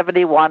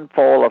 1971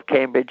 foal of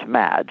Cambridge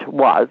Madge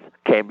was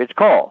Cambridge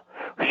Cole.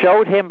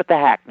 Showed him at the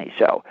Hackney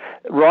Show.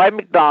 Roy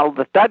McDonald,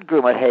 the stud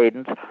groom at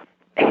Hayden's,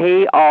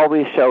 he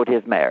always showed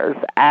his mares,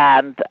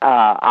 and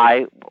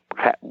I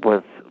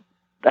was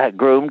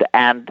groomed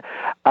and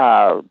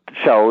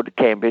showed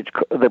Cambridge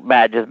the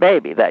Madge's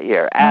baby that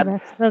year. And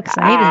that's so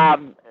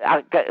exciting.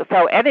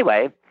 So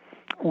anyway,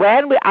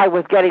 when I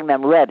was getting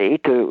them ready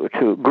to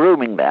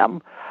grooming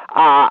them,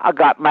 I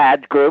got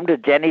Madge groomed,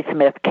 and Jenny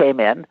Smith came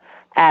in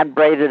and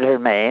braided her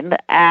mane.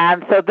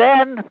 And so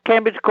then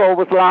Cambridge Cole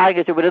was lying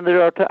as you went in the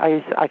door.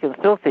 I can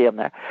still see him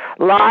there,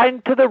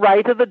 lying to the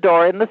right of the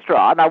door in the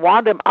straw. And I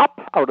wound him up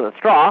out of the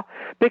straw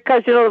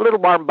because, a little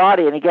warm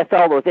body, and he gets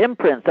all those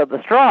imprints of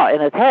the straw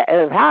in his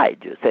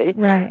hide, you see.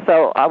 Right.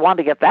 So I wanted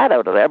to get that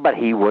out of there, but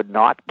he would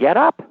not get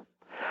up.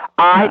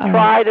 I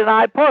tried and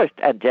I pushed,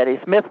 and Jenny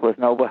Smith was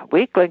no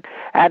weakling,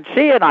 and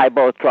she and I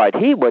both tried.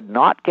 He would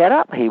not get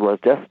up. He was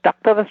just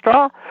stuck to the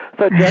straw.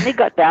 So Jenny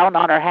got down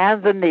on her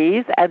hands and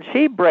knees, and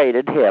she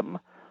braided him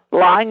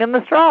lying in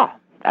the straw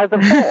as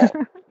a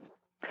foal.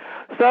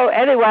 So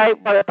anyway,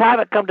 by the time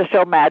it come to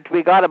show Madge,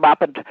 we got him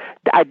up, and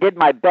I did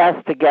my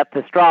best to get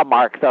the straw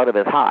marks out of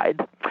his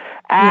hide,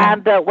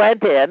 and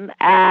went in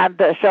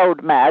and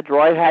showed Madge.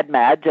 Roy had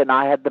Madge, and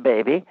I had the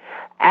baby,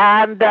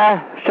 and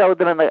showed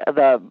them in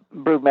the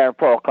broodmare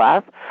foal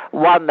class,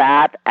 won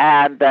that,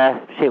 and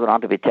she went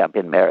on to be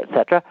champion mare,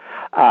 etc.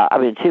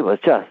 She was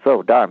just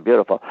so darn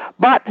beautiful.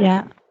 But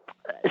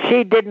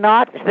she did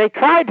not, they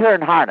tried her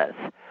in harness,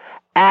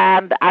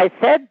 and I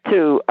said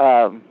to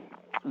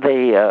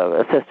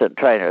the assistant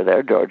trainer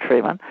there, George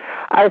Freeman,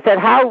 I said,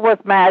 how was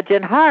Madge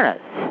in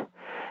harness?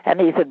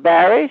 And he said,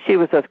 Barry, she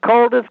was as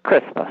cold as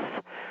Christmas.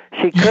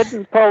 She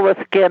couldn't pull the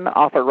skin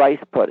off a rice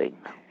pudding.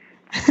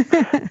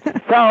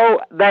 So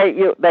they,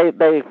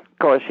 of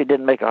course, she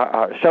didn't make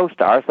a show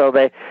star, so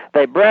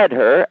they bred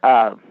her,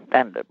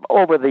 and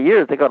over the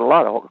years they got a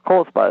lot of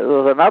cold spots. There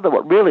was another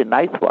one, really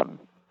nice one,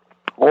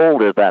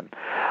 older than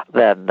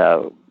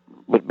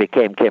what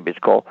became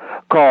Cambridge Cole,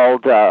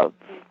 called,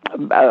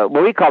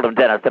 we called him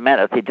Dennis the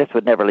Menace. He just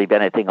would never leave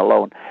anything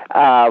alone.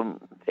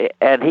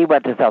 And he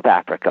went to South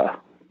Africa,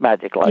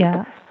 magically.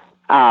 Yeah.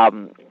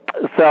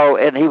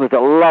 And he was a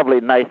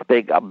lovely, nice,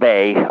 big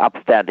bay,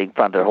 upstanding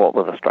fronted halt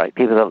with a stripe.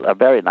 He was a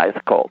very nice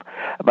colt,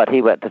 but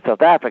he went to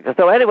South Africa.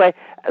 So anyway,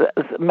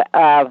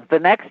 the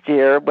next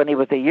year, when he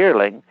was a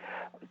yearling,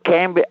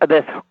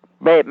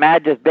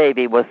 Madge's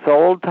baby was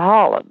sold to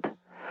Holland.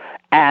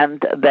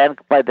 And then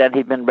by then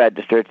he'd been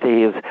registered. So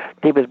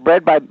he was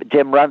bred by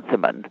Jim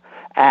Runciman,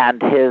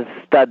 and his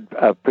stud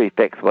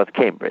prefix was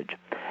Cambridge.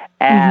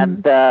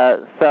 And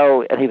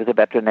and he was a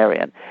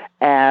veterinarian.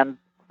 And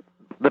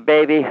the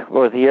baby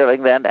was a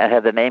yearling then and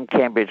had the name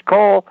Cambridge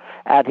Cole,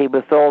 and he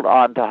was sold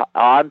on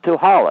to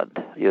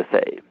Holland, you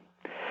see.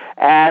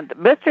 And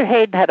Mr.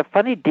 Hayden had a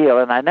funny deal,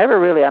 and I never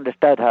really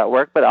understood how it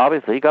worked, but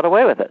obviously he got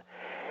away with it.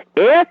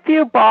 If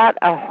you bought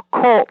a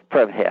colt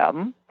from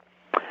him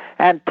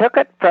and took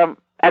it from,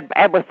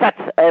 and was such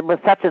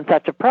and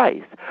such a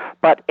price,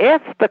 but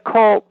if the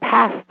colt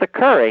passed the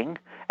curing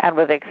and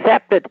was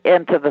accepted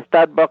into the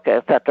stud book,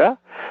 etc.,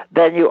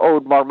 then you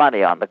owed more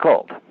money on the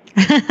colt.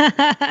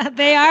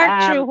 They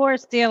are true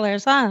horse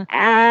dealers, huh?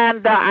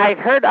 And I've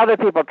heard other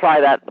people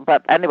try that,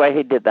 but anyway,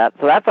 he did that.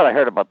 So that's what I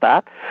heard about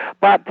that.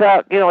 But,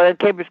 then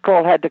Cambridge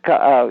Cole had to,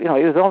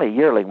 he was only a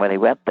yearling when he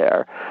went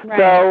there. Right.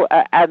 So,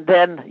 and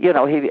then,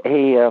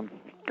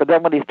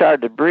 then when he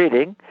started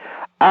breeding,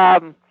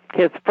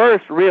 his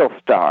first real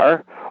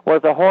star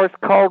was a horse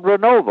called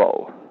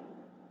Renovo.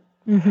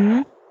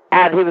 Mm-hmm.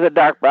 And he was a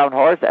dark brown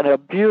horse and a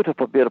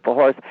beautiful, beautiful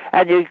horse.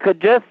 And you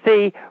could just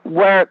see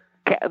where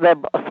the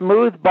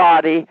smooth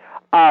body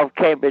of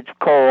Cambridge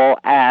Cole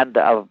and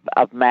of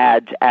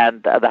Madge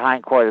and the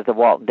hindquarters of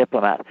Walton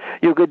Diplomat.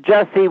 You could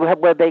just see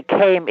where they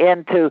came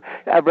into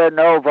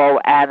Renovo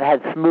and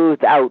had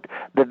smoothed out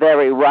the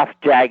very rough,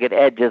 jagged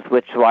edges,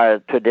 which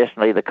were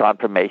traditionally the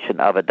conformation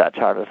of a Dutch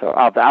harness or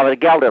of a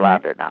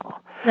Gelderlander now.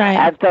 Right.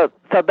 And so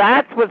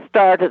that's what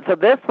started. So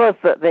this was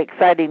the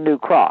exciting new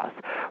cross,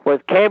 was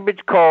Cambridge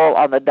Cole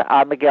on the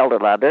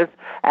Gelderlanders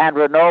and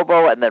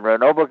Renovo, and then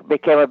Renovo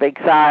became a big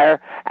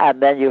sire,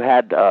 and then you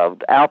had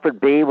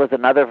Alfred B. was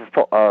another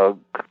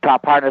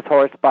top harness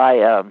horse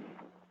by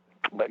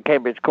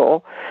Cambridge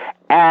Cole,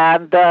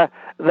 and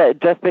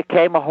it just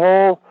became a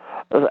whole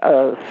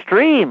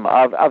stream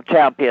of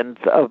champions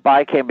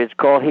by Cambridge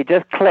Cole. He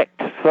just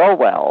clicked so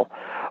well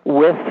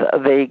with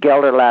the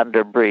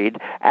Gelderlander breed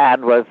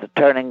and was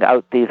turning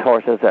out these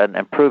horses and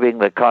improving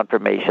the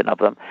conformation of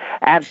them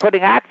and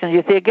putting action.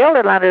 You see, a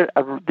Gelderlander,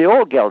 the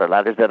old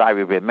Gelderlanders that I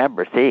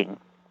remember seeing,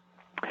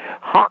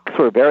 hocks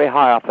were very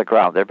high off the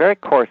ground. They're very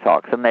coarse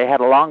hocks, and they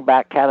had a long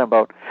back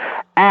cannonbone.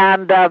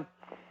 And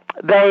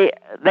they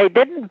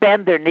didn't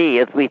bend their knee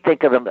as we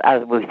think of them,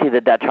 as we see the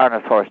Dutch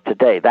harness horse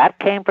today. That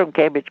came from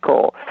Cambridge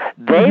Cole.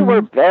 They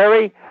were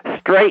very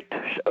straight.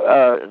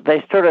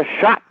 They sort of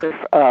shot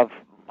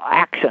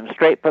action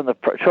straight from the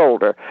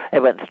shoulder.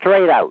 It went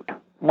straight out,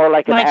 more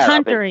like an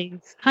Arab.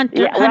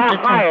 Hunter.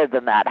 Higher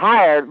than that,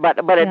 but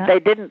they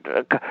didn't.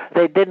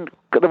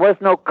 There was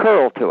no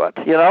curl to it,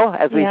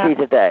 as we see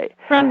today.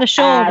 From the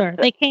shoulder, and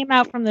they came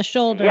out from the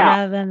shoulder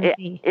rather than the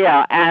knee.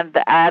 Yeah, and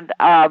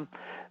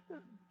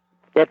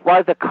it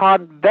was a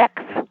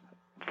convex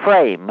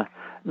frame,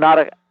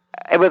 not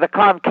It was a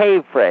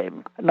concave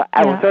frame. It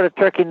was sort of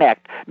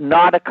turkey-necked,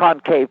 not a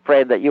concave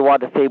frame that you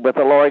want to see with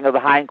the lowering of the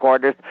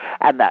hindquarters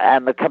and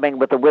the coming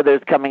with the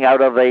withers coming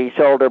out of the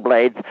shoulder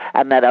blades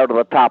and then out of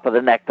the top of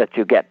the neck that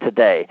you get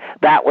today.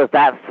 That's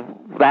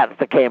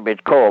the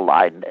Cambridge Cole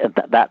line.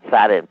 That's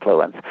that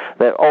influence.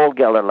 The old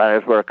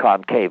Gelderlanders were a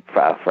concave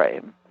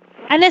frame.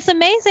 And it's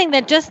amazing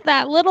that just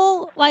that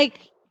little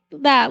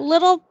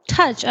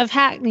touch of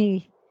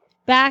Hackney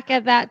back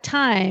at that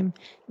time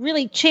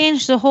really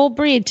changed the whole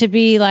breed to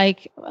be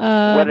like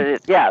what it is.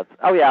 Yeah.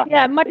 Oh yeah.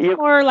 Yeah, much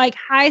more like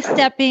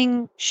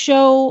high-stepping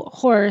show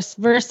horse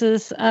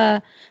versus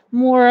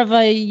more of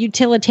a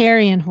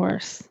utilitarian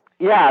horse.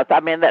 Yeah, I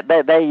mean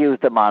they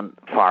used them on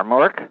farm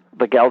work.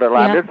 The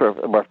Gelderlanders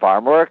were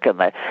farm work, and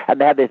they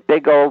had these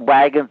big old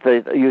wagons,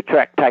 the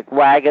Utrecht type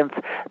wagons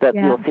that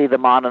you'll see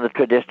them on in the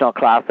traditional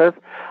classes.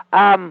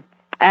 And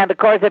of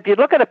course, if you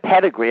look at a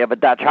pedigree of a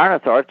Dutch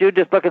harness horse, you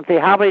just look and see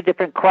how many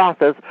different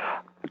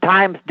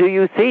times do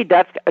you see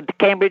Dutch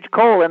Cambridge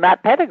Cole in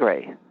that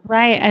pedigree?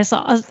 Right, I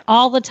saw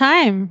all the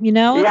time.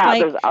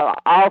 There's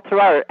all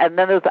throughout. And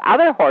then there's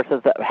other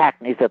horses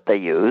Hackneys that they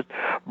used.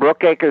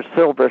 Brookacre's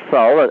Silver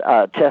Soul,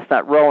 a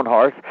chestnut roan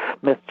horse,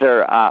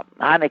 Mr.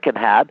 Heineken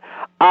had.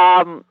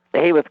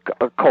 He was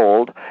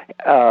cold.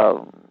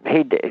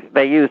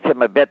 They used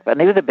him a bit,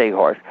 and he was a big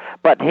horse,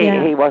 but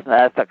he wasn't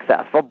as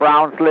successful.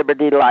 Brown's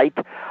Liberty Light,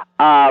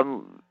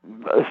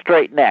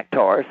 straight-necked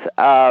horse.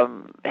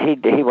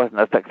 He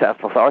wasn't a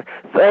successful horse.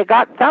 So they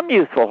got some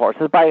useful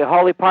horses by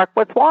Holly Park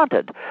What's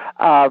Wanted,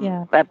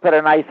 and put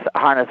a nice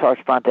harness horse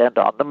front end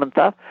on them and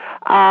stuff.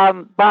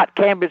 But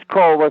Cambridge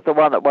Cole was the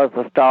one that was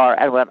the star,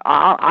 and when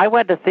I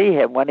went to see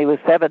him when he was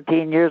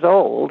 17 years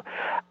old.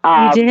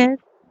 You did?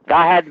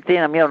 I hadn't seen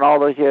him, in all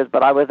those years,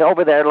 but I was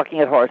over there looking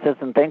at horses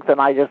and things,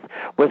 and I just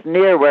was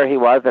near where he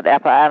was at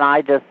EPA, and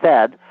I just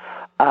said,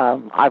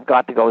 I've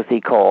got to go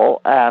see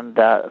Cole, and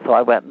so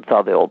I went and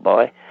saw the old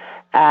boy,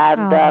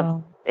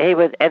 and he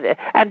was,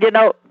 and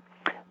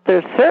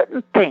there's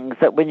certain things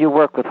that when you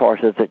work with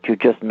horses that you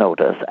just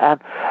notice, and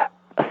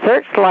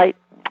Searchlight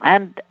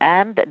and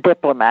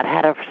Diplomat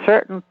had a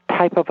certain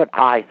type of an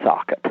eye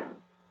socket.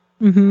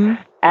 Mm-hmm.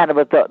 And it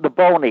was the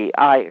bony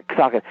eye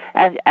socket.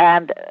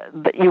 And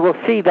you will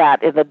see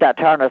that in the Dutch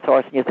harness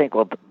horse, and you think,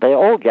 well, the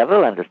old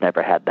Gelderlanders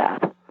never had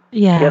that.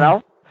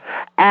 Yeah.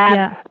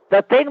 And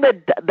the thing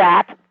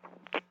that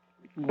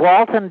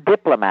Walton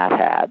Diplomat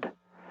had,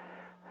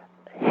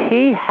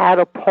 he had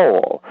a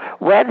pole.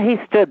 When he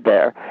stood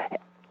there,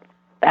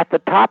 at the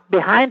top,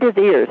 behind his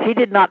ears, he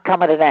did not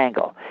come at an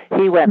angle.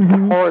 He went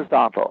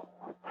horizontal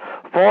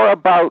for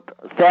about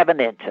 7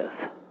 inches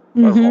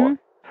or more.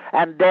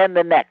 And then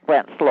the neck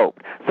went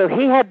sloped. So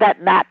he had that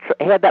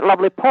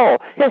lovely pole.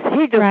 Yes,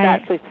 he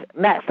just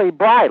naturally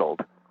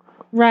bridled.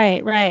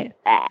 Right.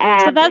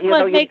 And, so that's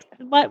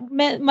what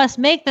must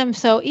make them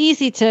so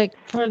easy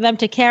for them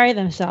to carry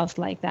themselves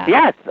like that.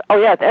 Yes. Oh,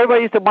 yes.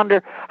 Everybody used to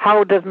wonder,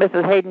 how does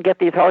Mrs. Hayden get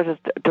these horses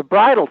to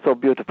bridle so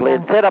beautifully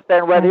and sit up there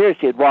and wear the ears?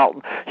 She had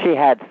Walton. She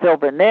had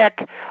Silver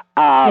Nick,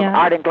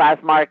 Ardent Glass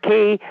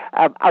Marquis,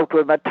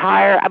 Outward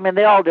Matire. I mean,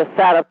 they all just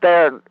sat up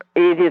there and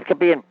easy as could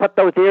be and put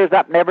those ears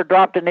up, never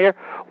dropped an ear.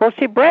 Well,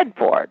 she bred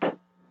for it.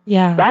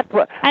 Yeah.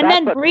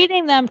 Then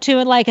breeding them to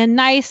like a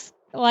nice,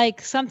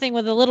 like something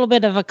with a little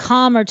bit of a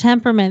calmer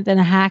temperament than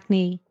a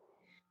Hackney.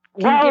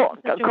 Well,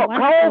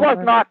 Cole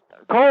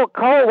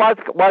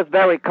was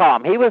very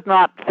calm. He was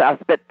not a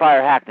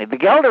Spitfire Hackney. The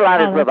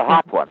Gelderlanders were the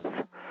hot ones.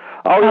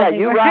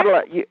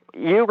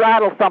 You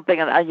rattle something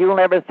and you'll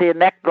never see a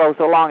neck grow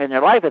so long in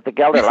your life as the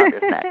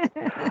Gelderlander's neck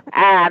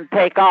and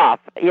take off.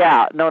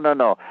 Yeah, no.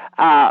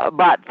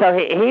 But so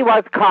he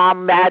was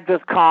calm. Madge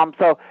was calm.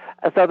 So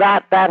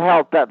that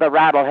helped the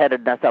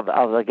rattleheadedness of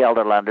the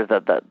Gelderlanders.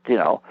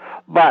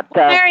 But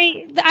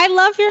Mary, I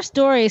love your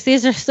stories.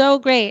 These are so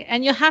great,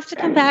 and you'll have to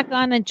come back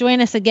on and join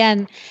us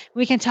again.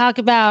 We can talk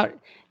about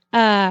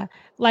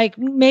like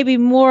maybe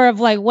more of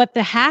like what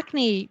the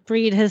Hackney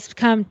breed has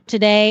come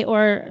today,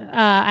 or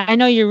I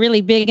know you're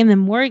really big in the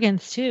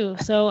Morgans too.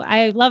 So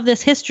I love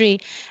this history,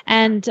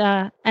 and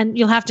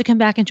you'll have to come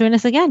back and join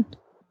us again.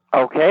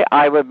 Okay,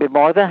 I would be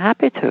more than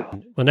happy to.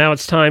 Well, now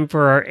it's time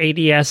for our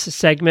ADS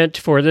segment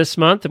for this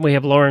month, and we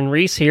have Lauren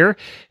Reese here,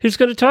 who's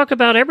going to talk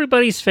about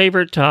everybody's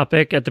favorite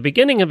topic at the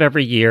beginning of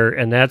every year,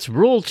 and that's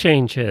rule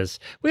changes.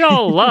 We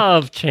all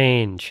love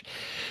change.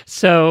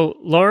 So,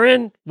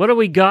 Lauren, what do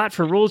we got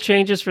for rule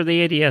changes for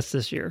the ADS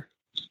this year?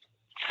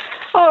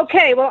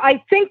 Okay, well,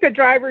 I think the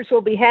drivers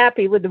will be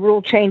happy with the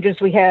rule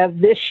changes we have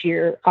this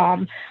year.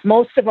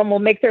 Most of them will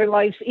make their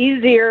lives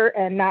easier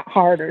and not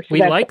harder. So we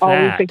like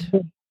that.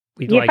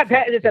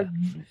 That is a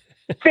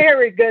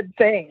very good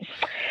thing.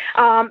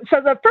 So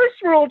the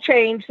first rule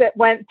change that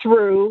went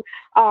through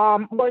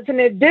was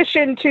an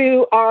addition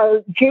to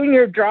our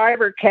junior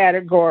driver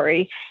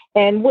category,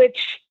 in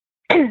which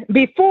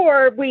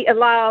before we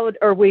allowed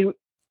or we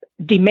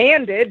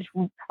demanded,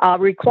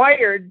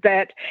 required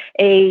that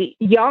a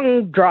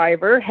young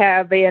driver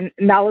have a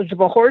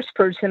knowledgeable horse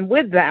person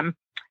with them.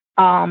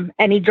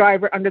 any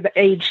driver under the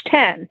age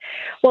 10.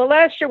 Well,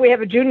 last year we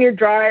have a junior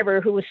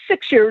driver who was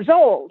 6 years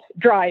old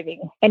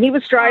driving, and he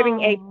was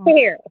driving a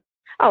pair.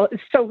 Oh,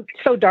 it's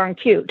so darn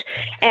cute.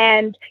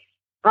 And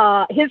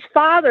his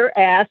father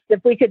asked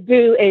if we could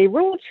do a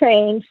rule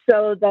change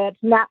so that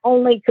not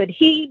only could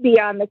he be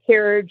on the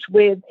carriage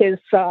with his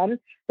son,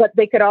 but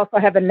they could also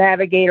have a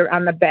navigator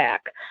on the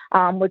back,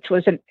 which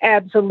was an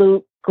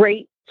absolute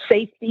great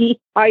safety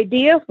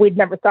idea. We'd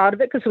never thought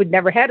of it because we'd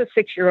never had a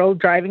 6-year-old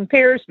driving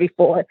pairs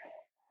before.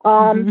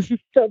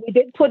 So we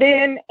did put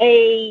in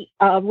a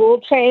rule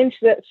change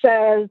that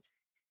says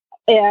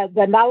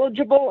the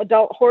knowledgeable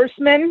adult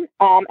horseman,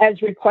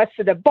 as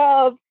requested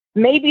above,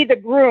 may be the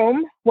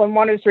groom when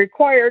one is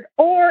required,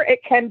 or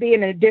it can be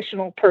an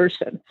additional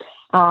person.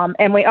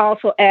 And we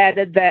also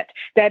added that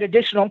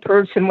additional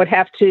person would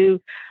have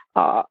to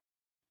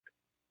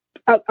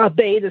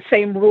obey the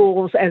same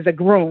rules as a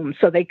groom.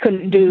 So they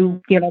couldn't do,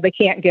 they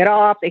can't get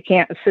off, they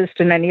can't assist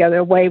in any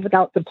other way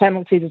without the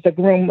penalty that the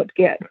groom would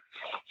get.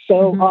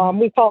 So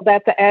we call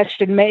that the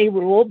Ashton May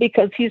rule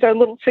because he's our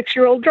little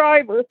 6-year-old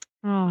driver.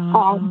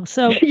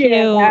 So cute.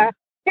 Yeah.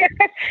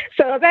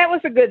 So that was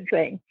a good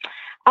thing.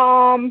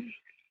 The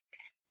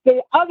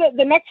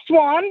next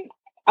one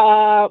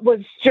was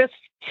just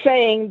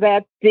saying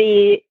that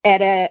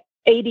at a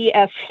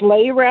ADS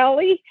sleigh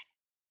rally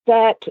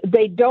that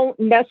they don't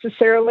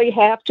necessarily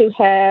have to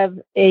have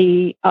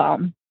a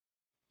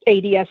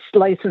ADS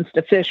licensed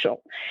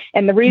official.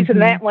 And the reason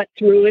that went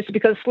through is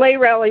because sleigh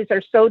rallies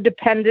are so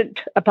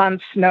dependent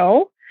upon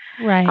snow.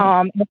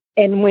 Right.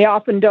 And we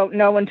often don't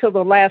know until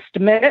the last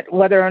minute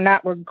whether or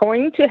not we're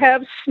going to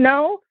have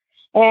snow.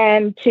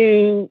 And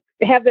to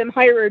have them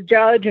hire a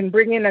judge and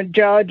bring in a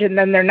judge and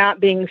then there not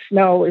being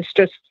snow is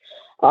just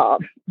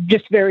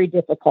very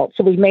difficult.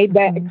 So we made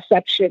that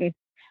exception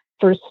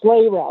for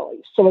sleigh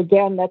rallies. So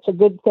again, that's a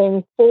good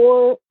thing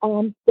for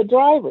the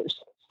drivers.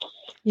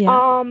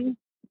 Yeah.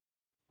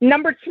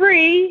 Number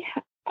 3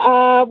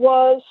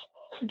 was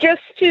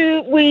just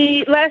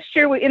last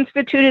year we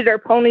instituted our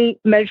pony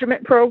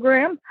measurement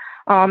program,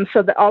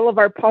 so that all of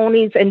our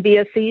ponies and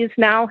BSEs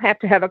now have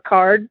to have a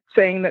card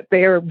saying that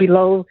they are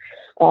below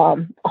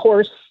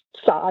horse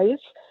size.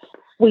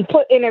 We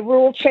put in a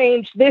rule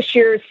change this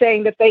year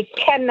saying that they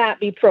cannot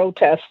be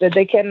protested,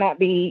 they cannot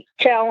be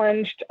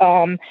challenged,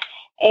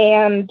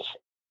 and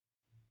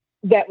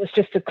that was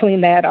just to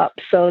clean that up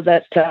so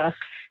that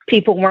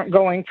people weren't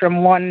going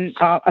from one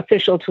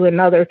official to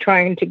another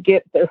trying to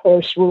get their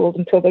horse ruled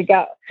until they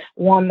got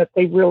one that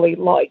they really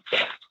liked.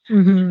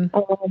 So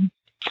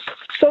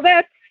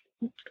that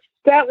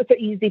was an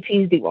easy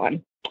peasy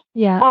one.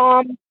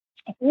 Yeah.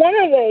 One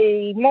of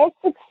the most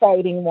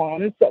exciting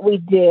ones that we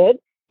did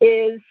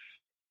is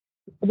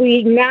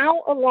we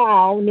now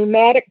allow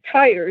pneumatic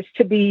tires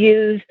to be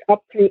used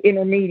up through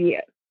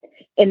intermediate.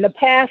 In the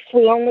past,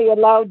 we only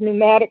allowed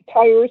pneumatic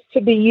tires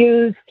to be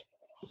used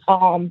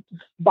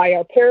by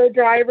our para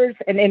drivers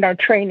and in our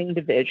training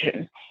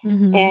division.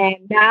 And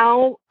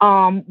now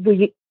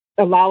we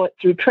allow it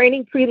through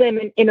training prelim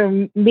and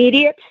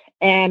intermediate.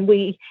 And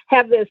we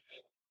have this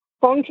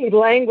funky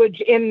language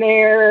in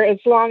there as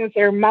long as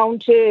they're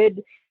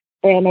mounted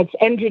and it's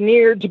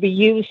engineered to be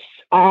used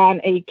on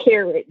a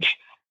carriage.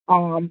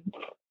 And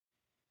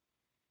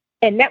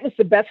that was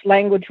the best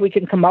language we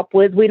can come up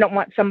with. We don't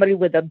want somebody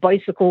with a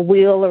bicycle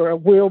wheel or a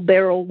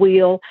wheelbarrow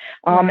wheel.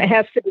 It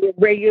has to be a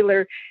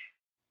regular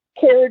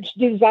carriage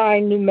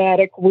design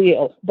pneumatic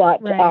wheel.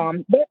 But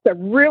that's a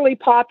really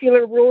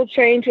popular rule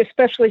change,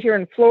 especially here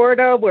in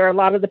Florida, where a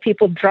lot of the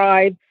people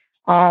drive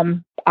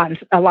on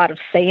a lot of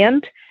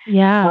sand.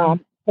 Yeah.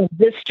 And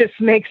this just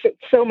makes it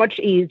so much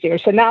easier.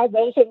 So now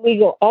those are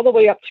legal all the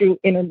way up through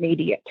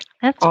intermediate.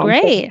 That's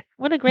great.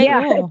 What a great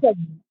rule. It's a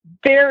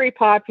very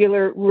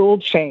popular rule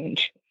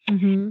change.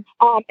 And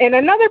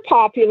another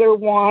popular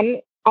one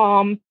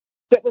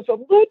that was a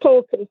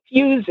little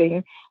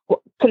confusing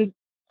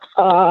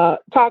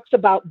talks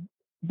about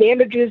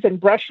bandages and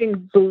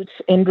brushing boots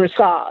in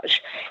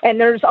dressage.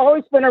 And there's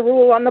always been a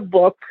rule on the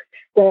book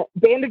that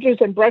bandages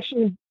and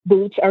brushing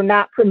boots are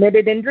not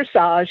permitted in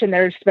dressage, and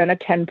there's been a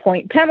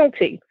 10-point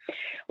penalty.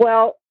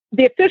 Well,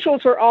 the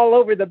officials were all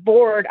over the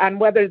board on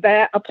whether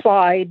that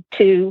applied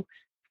to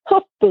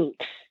hoof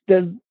boots,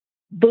 the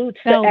boots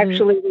that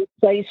actually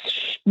replace,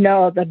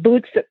 the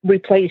boots that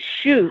replace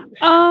shoes.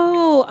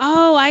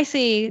 Oh, I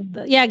see.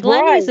 Yeah,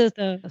 Glenn uses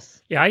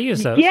those. Yeah, I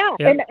use those. Yeah,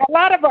 and a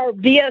lot of our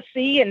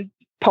VSE and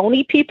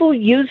pony people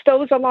use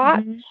those a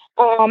lot.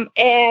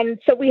 And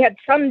so we had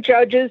some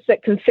judges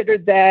that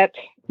considered that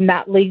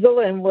not legal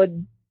and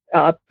would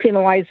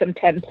penalize them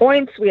 10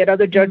 points. We had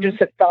other judges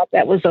that thought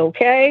that was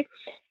okay.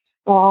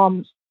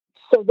 So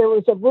there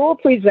was a rule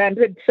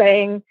presented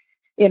saying,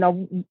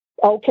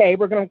 okay,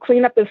 we're going to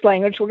clean up this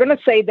language. We're going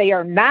to say they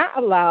are not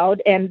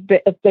allowed, and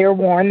if they're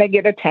worn, they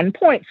get a 10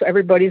 points. So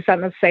everybody's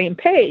on the same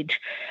page.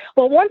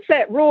 Well, once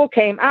that rule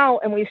came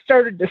out and we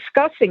started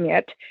discussing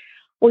it,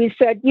 we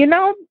said,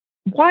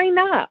 why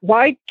not?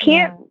 Why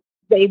can't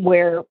they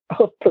wear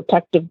hoof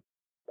protective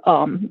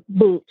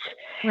boots?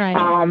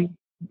 Right.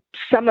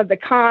 Some of the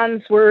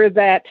cons were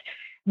that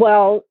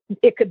well,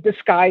 it could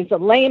disguise a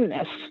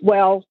lameness.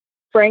 Well,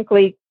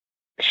 frankly,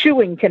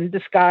 shoeing can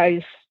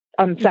disguise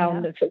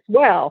unsoundness as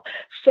well.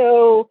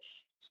 So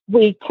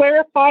we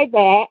clarified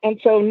that. And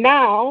so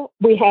now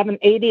we have an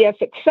ADS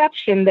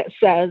exception that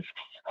says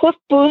hoof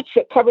boots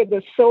that cover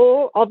the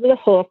sole of the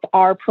hoof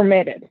are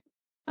permitted.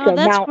 Oh, so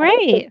that's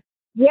great.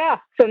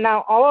 So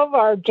now all of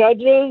our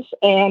judges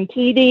and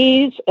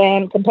TDs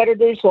and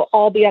competitors will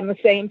all be on the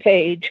same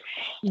page.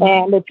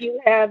 And if you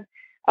have,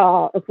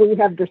 if we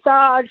have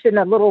dressage in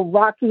a little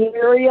rocky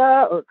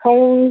area or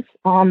cones,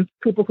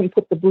 people can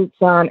put the boots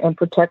on and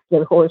protect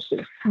their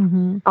horses.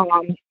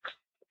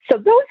 So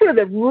those are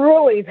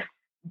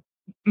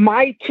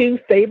my two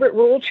favorite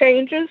rule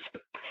changes.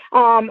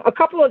 A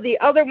couple of the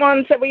other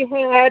ones that we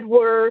had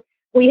were,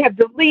 we have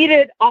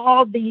deleted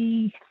all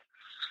the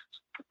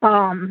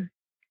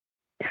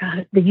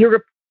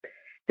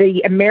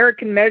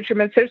American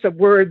measurements. There's a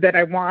word that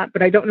I want,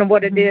 but I don't know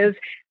what it is.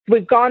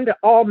 We've gone to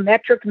all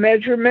metric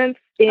measurements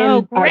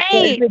in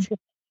great.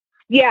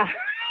 Yeah.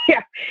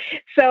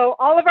 So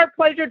all of our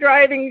pleasure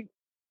driving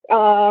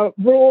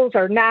rules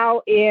are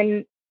now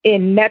in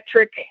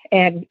metric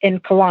and in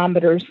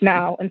kilometers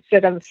now,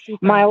 instead of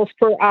miles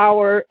per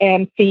hour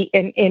and feet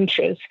and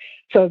inches.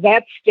 So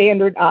that's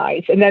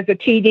standardized. And as a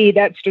TD,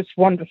 that's just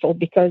wonderful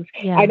because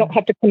I don't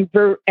have to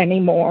convert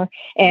anymore.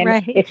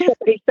 And if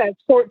somebody says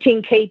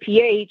 14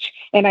 kph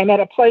and I'm at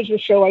a pleasure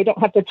show, I don't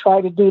have to try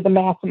to do the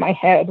math in my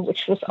head,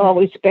 which was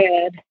always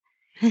bad.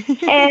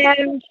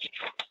 And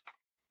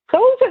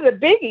those are the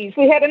biggies.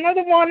 We had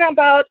another one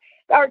about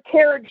our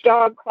carriage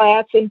dog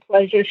class in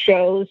pleasure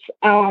shows,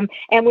 and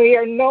we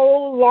are no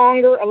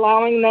longer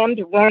allowing them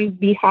to run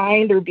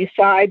behind or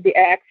beside the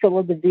axle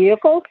of the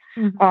vehicle,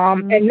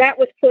 and that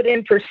was put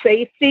in for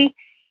safety.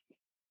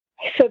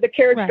 So the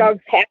carriage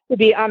dogs have to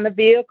be on the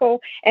vehicle,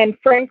 and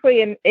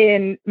frankly,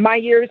 in my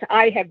years,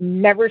 I have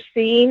never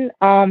seen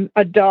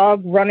a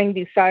dog running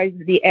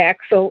beside the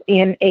axle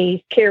in a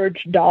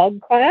carriage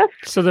dog class.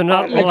 So they're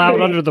not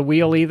allowed under the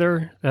wheel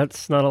either?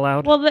 That's not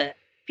allowed? Well,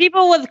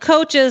 people with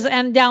coaches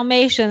and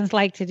Dalmatians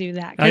like to do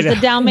that because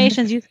the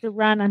Dalmatians used to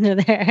run under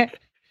there.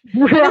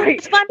 Right.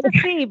 It's fun to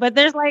see, but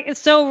it's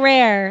so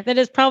rare that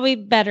it's probably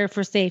better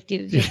for safety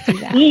to just do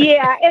that.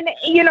 Yeah. And,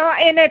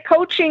 in a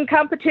coaching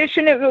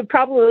competition, it would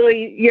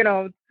probably,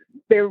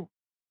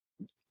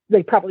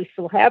 they probably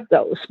still have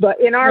those.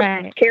 But in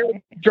our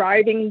carriage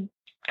driving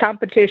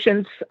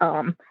competitions,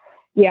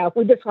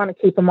 we just want to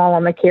keep them all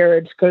on the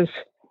carriage because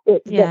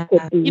you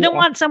don't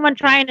want someone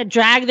trying to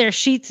drag their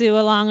Shih Tzu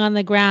along on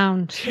the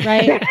ground,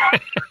 right?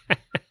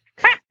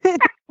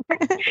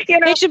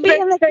 They should be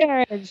in the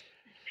carriage.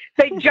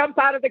 They jump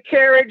out of the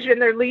carriage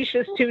and their leash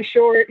is too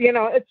short.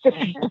 It's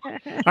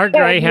just... Our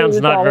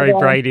Greyhound's not very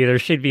bright either.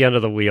 She'd be under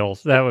the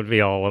wheels. That would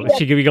be all of it.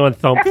 She could be going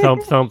thump,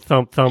 thump, thump,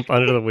 thump, thump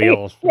under the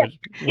wheels.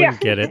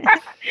 Wouldn't get it.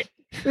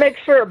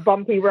 Makes for a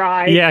bumpy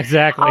ride. Yeah,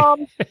 exactly.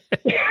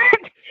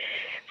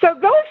 So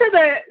those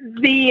are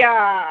the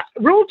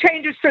rule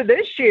changes for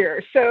this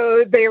year.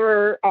 So they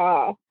were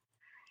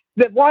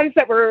the ones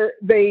that were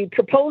the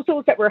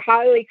proposals that were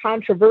highly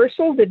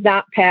controversial did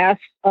not pass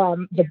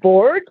the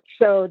board.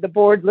 So the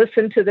board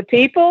listened to the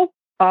people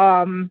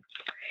and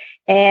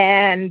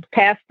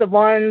passed the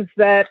ones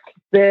that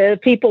the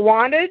people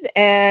wanted,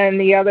 and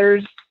the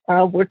others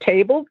were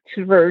tabled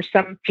for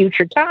some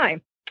future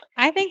time.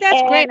 I think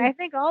that's great. I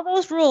think all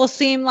those rules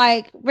seem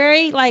like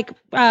very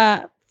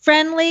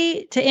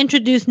friendly to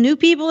introduce new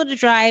people to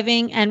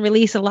driving and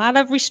release a lot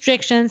of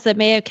restrictions that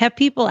may have kept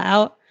people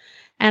out.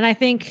 And I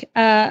think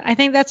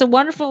that's a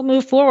wonderful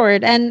move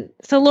forward. And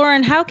so,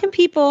 Lauren, how can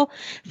people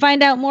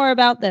find out more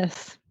about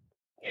this?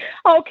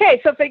 Okay,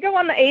 so if they go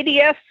on the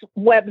ADS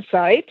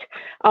website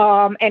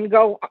and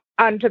go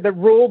onto the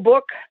rule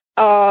book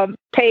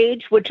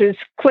page, which is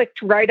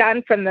clicked right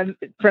on from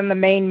the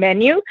main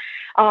menu,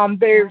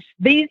 there's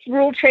these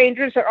rule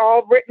changes are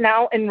all written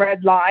out in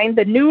red line.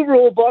 The new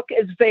rule book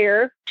is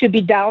there to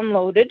be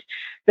downloaded.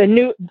 The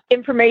new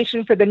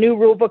information for the new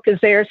rule book is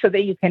there so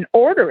that you can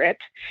order it.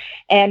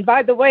 And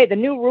by the way, the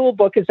new rule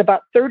book is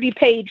about 30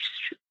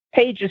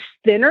 pages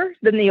thinner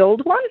than the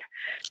old one.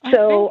 Okay.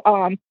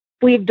 So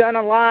we've done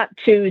a lot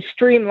to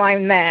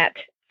streamline that.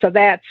 So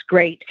that's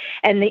great.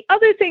 And the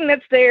other thing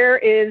that's there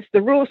is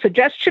the rule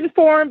suggestion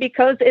form,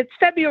 because it's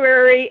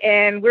February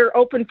and we're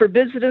open for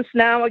business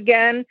now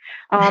again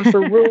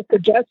for rule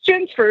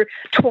suggestions for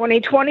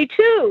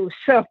 2022.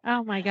 So,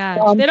 oh my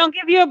gosh, they don't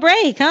give you a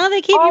break, huh?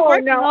 They keep you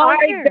working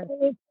all year. I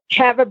don't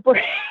have a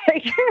break.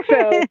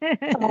 So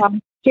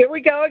here we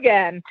go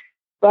again.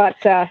 But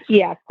so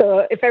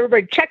if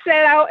everybody checks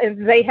that out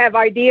and they have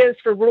ideas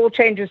for rule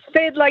changes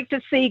they'd like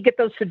to see, get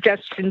those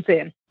suggestions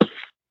in.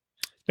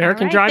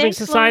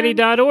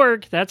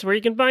 AmericanDrivingSociety.org. That's where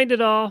you can find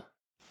it all.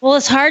 Well,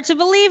 it's hard to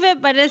believe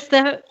it, but it's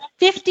the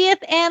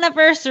 50th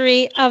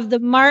anniversary of the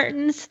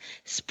Martin's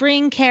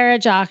Spring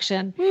Carriage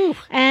Auction. Whew.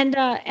 And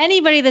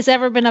anybody that's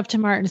ever been up to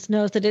Martin's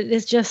knows that it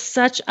is just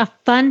such a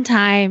fun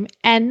time.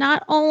 And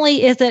not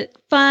only is it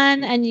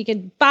fun and you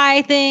can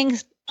buy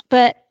things,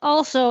 but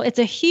also it's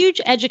a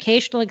huge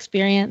educational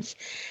experience.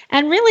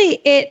 And really,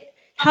 it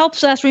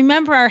helps us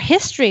remember our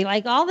history.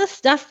 Like all this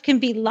stuff can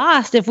be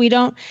lost if we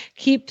don't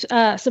keep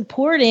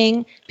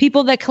supporting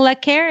people that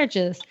collect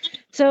carriages.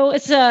 So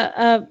it's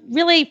a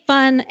really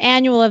fun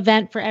annual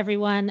event for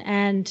everyone.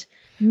 And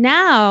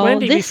now,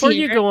 Wendy, before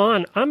year, you go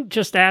on, I'm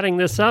just adding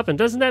this up. And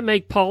doesn't that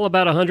make Paul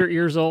about 100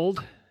 years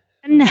old?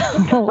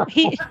 No,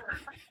 he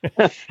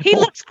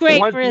looks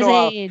great for his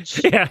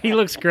age. Yeah, he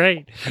looks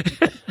great.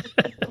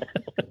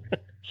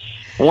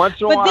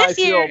 Once in a while, I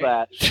feel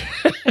that.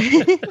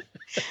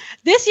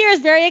 This year is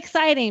very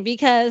exciting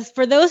because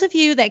for those of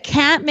you that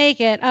can't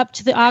make it up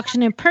to the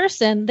auction in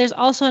person, there's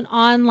also an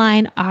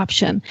online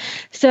option.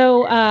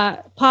 So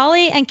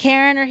Polly and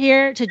Karen are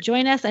here to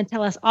join us and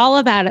tell us all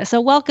about it.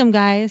 So welcome,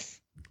 guys.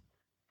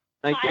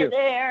 Thank you. Hi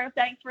there.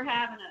 Thanks for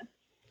having us.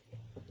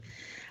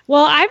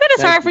 Well, I bet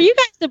it's hard for you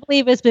guys to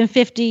believe it's been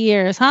 50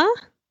 years, huh?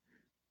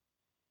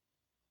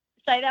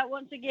 Say that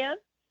once again.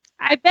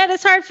 I bet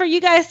it's hard for you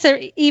guys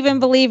to even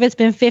believe it's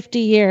been 50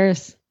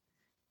 years.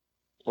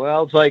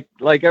 Well, it's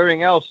like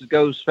everything else, it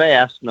goes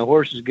fast, and the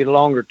horses get a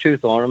longer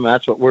tooth on them.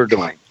 That's what we're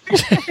doing.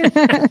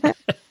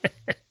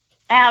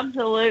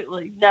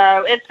 Absolutely.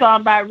 No, it's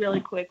gone by really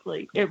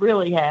quickly. It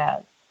really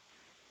has.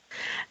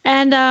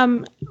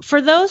 And for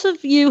those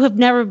of you who've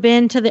never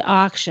been to the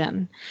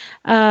auction,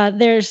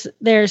 there's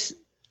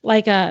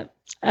like a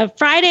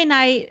Friday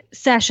night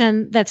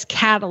session that's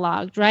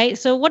cataloged, right?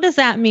 So what does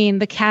that mean,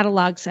 the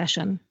catalog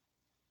session?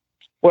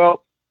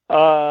 Well,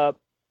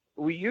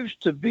 we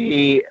used to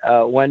be,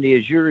 Wendy,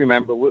 as you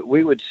remember,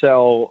 we would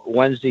sell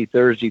Wednesday,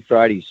 Thursday,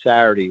 Friday,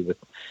 Saturday with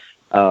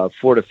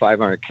 400 to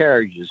 500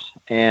 carriages.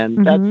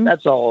 And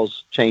that's all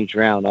changed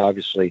around,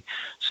 obviously.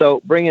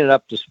 So bringing it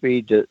up to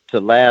speed to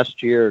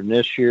last year and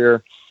this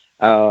year,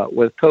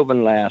 with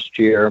COVID last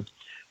year,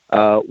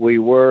 we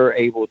were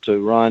able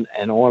to run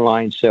an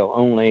online sale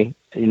only.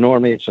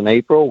 Normally it's in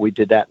April. We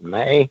did that in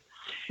May.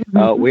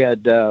 We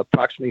had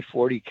approximately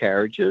 40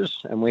 carriages,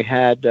 and we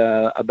had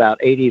about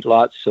 80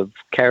 lots of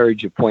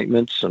carriage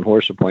appointments and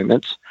horse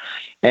appointments.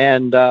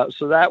 And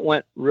so that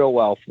went real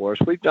well for us.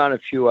 We've done a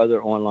few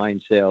other online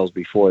sales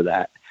before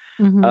that.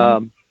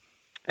 And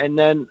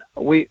then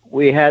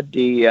we had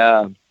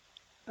the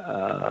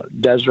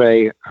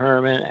Desiree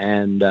Herman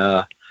and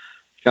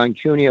John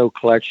Cuneo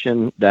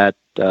collection that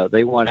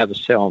they want to have a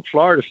sale in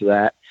Florida for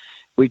that.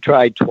 We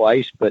tried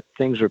twice, but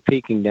things were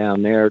peaking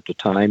down there at the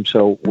time,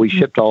 so we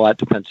shipped all that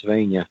to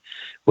Pennsylvania,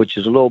 which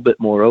is a little bit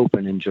more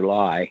open in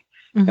July.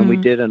 And we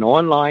did an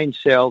online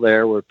sale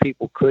there where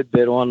people could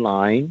bid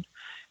online,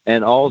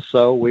 and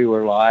also we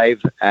were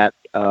live at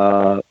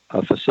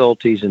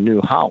facilities in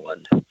New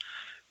Holland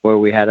where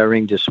we had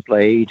everything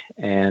displayed.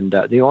 And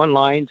the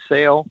online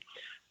sale,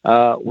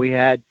 we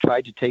had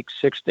tried to take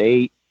 6 to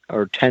 8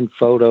 or 10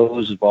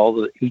 photos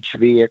of each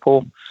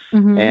vehicle.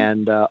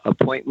 And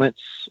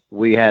appointments.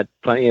 We had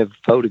plenty of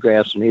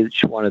photographs on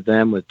each one of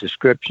them with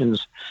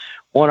descriptions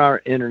on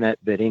our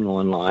internet bidding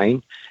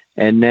online.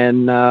 And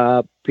then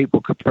people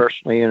could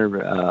personally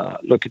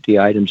look at the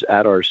items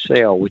at our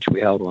sale, which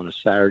we held on a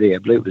Saturday. I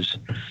believe it was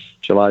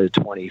July the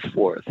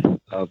 24th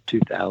of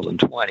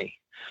 2020.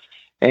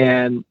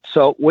 And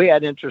so we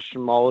had interest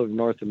from all over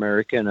North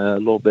America and a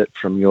little bit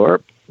from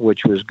Europe,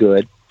 which was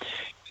good.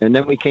 And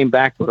then we came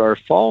back with our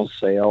fall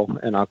sale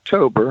in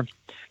October,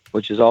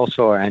 which is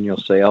also our annual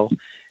sale.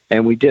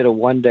 And we did a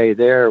one day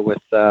there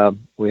with,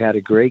 we had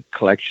a great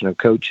collection of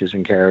coaches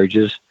and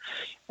carriages,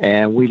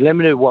 and we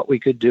limited what we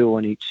could do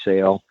on each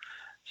sale.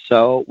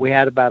 So we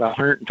had about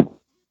 120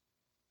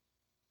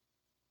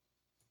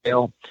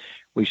 sale.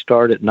 We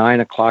started at 9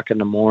 o'clock in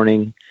the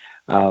morning.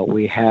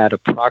 We had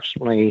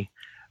approximately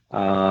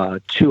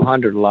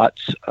 200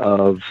 lots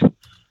of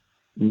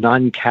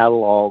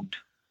non-cataloged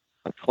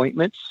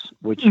appointments,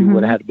 which you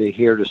would have to be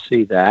here to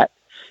see that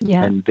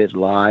and bid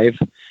live.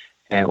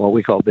 And what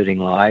we call bidding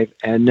live.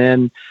 And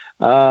then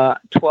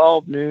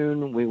 12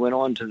 noon, we went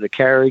on to the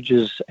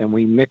carriages, and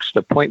we mixed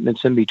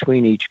appointments in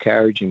between each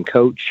carriage and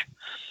coach.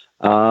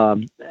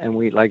 And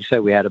we, like I said,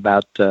 we had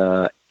about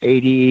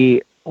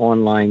 80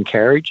 online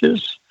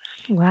carriages,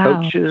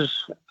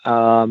 coaches,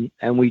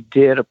 and we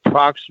did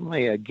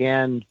approximately,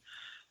 again,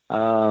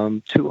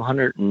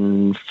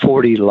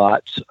 240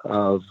 lots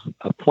of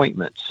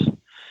appointments.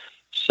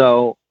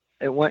 So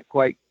it went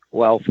quite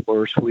well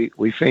for us.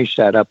 We finished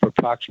that up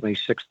approximately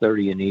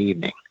 6:30 in the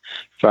evening,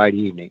 Friday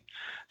evening.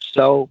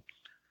 So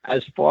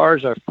as far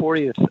as our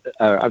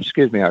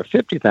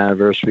 50th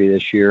anniversary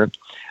this year,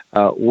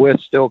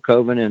 with still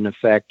COVID in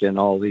effect and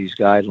all these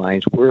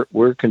guidelines,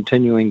 we're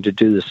continuing to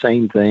do the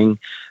same thing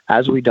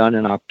as we done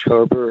in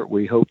October.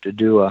 We hope to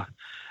do a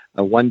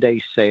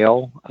one-day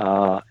sale.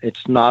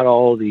 It's not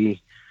all the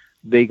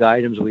big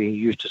items we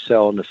used to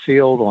sell in the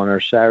field on our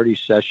Saturday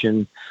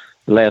session.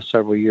 The last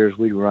several years,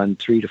 we run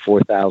 3,000 to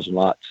 4,000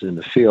 lots in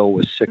the field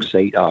with 6 to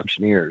 8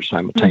 auctioneers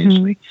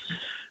simultaneously.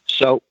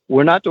 So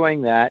we're not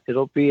doing that.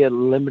 It'll be a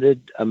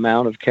limited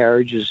amount of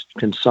carriages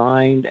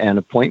consigned and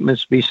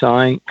appointments be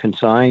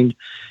consigned,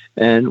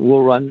 and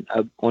we'll run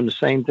on the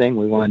same thing.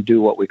 We want to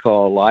do what we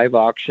call a live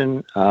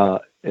auction.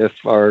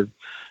 If our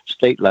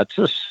state lets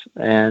us,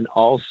 and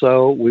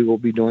also we will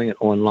be doing it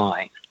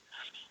online.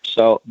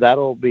 So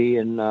that'll be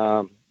in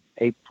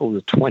April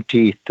the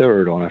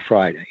 23rd on a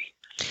Friday.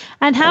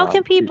 And how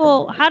can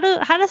people? How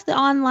does the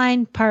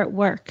online part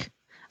work?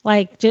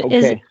 Like,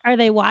 are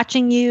they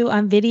watching you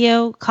on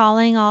video,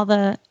 calling all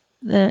the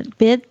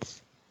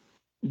bids?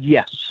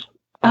 Yes.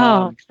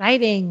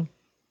 Exciting!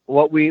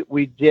 What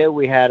we did,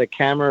 we had a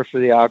camera for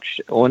the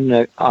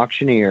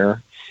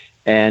auctioneer,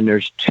 and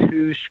there's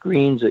two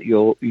screens that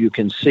you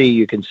can see.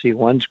 You can see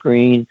one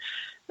screen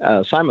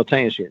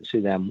simultaneously. You can see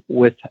them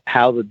with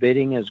how the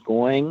bidding is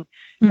going,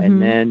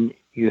 and then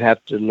you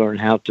have to learn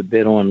how to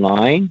bid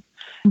online,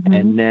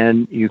 and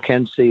then you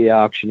can see the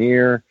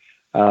auctioneer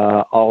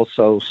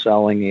also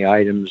selling the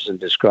items and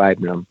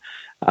describing them.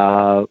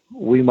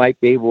 We might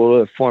be able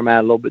to format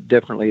a little bit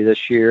differently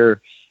this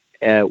year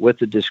with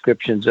the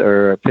descriptions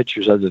or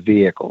pictures of the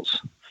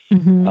vehicles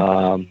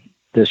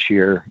this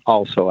year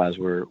also, as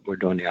we're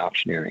doing the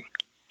auctioneering.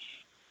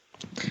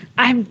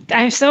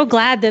 I'm so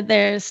glad that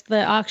there's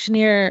the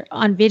auctioneer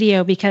on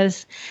video,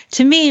 because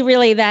to me,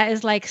 really, that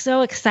is like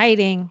so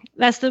exciting.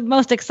 That's the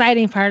most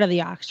exciting part of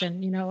the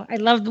auction. You know, I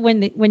love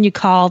when you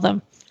call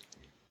them.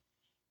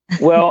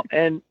 Well,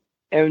 and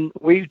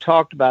we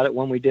talked about it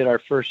when we did our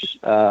first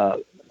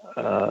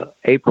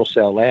April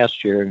sale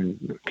last year,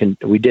 and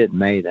we did in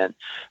May then.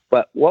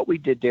 But what we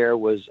did there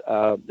was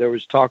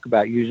talk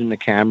about using the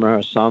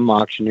camera. Some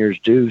auctioneers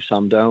do,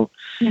 some don't.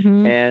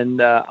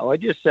 And I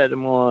just said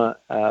I'm going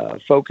to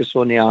focus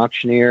on the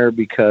auctioneer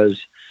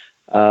because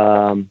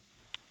the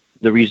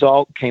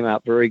result came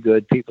out very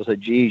good. People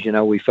said, geez,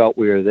 we felt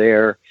we were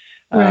there.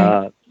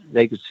 Right.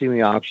 They could see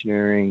me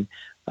auctioneering.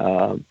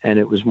 And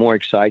it was more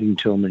exciting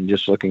to them than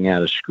just looking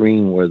at a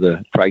screen where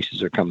the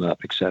prices are coming up,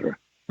 et cetera.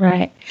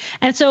 Right.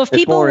 And so if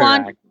people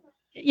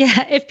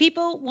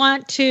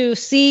want to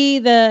see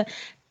the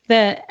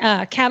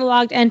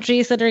cataloged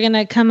entries that are going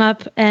to come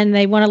up and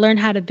they want to learn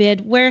how to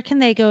bid, where can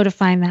they go to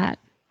find that?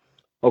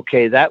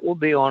 Okay, that will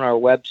be on our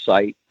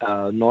website.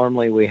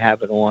 Normally we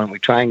have it on. We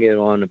try and get it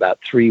on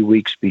about 3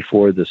 weeks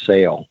before the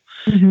sale,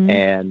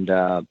 and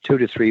 2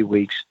 to 3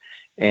 weeks.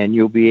 And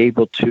you'll be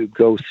able to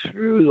go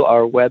through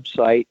our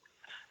website.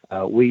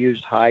 We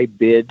used High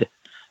Bid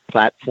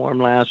platform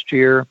last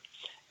year,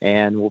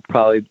 and we'll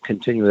probably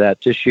continue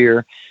that this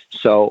year.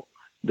 So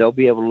they'll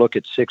be able to look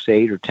at 6,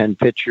 8, or 10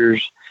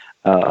 pictures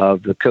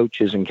of the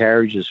coaches and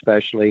carriages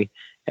especially,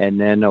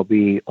 and then they'll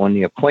be on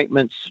the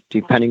appointments.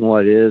 Depending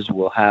what it is,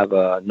 we'll have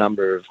a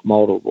number of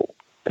multiple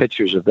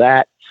pictures of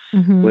that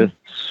with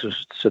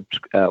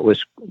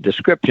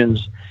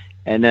descriptions.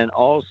 And then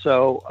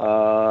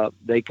also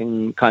they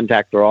can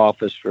contact our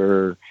office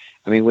we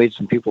had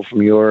some people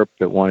from Europe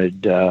that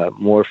wanted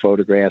more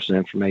photographs and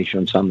information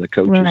on some of the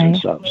coaches and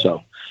stuff.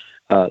 So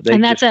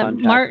and that's at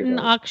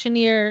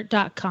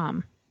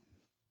martinauctioneer.com.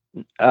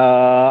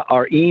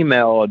 Our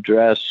email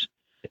address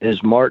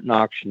is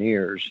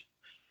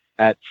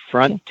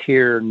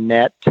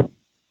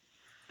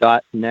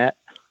martinauctioneers@frontiernet.net.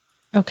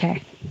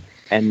 Okay.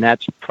 And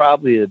that's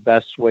probably the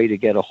best way to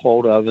get a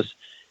hold of us.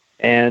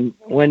 And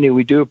Wendy,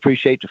 we do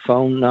appreciate the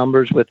phone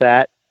numbers with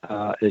that.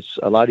 It's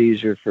a lot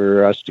easier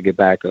for us to get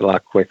back a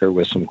lot quicker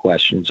with some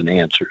questions and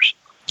answers.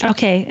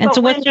 Okay. And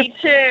so what's Wendy,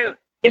 too,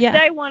 if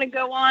they want to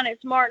go on,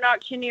 it's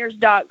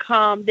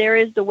martinauctioneers.com. There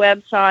is the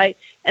website.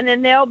 And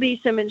then there'll be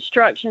some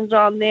instructions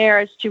on there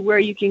as to where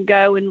you can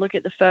go and look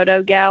at the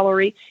photo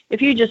gallery.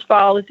 If you just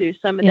follow through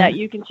some of that,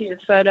 you can see the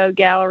photo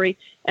gallery.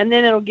 And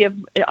then it'll give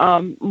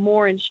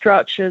more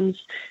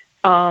instructions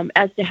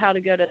as to how to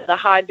go to the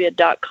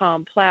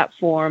highbid.com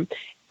platform.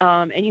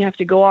 And you have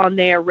to go on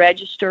there,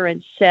 register,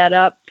 and set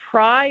up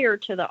prior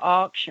to the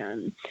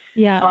auction.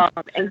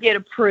 And get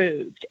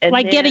approved. And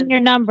like getting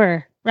your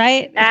number,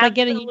 right? It's like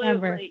getting your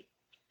number.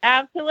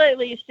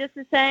 Absolutely. It's just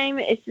the same.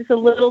 It's just a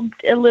little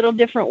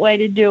different way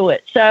to do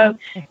it. So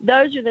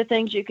those are the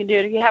things you can do.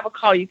 If you have a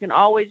call, you can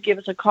always give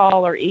us a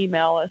call or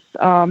email us.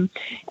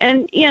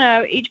 And,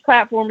 each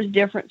platform is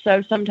different.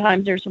 So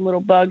sometimes there's some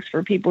little bugs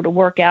for people to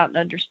work out and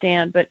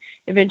understand, but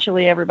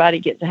eventually everybody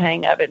gets the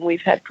hang of it. And we've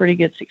had pretty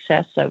good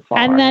success so far.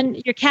 And then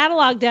your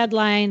catalog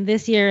deadline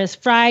this year is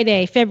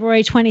Friday,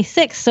 February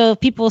 26th. So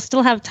people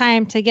still have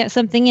time to get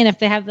something in if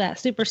they have that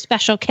super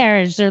special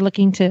carriage they're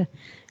looking to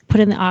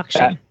put in the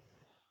auction.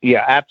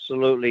 Yeah,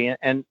 absolutely.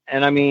 And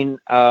I mean,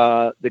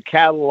 the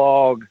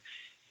catalog,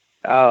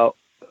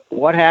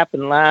 what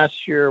happened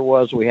last year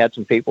was we had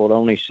some people that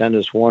only send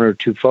us 1 or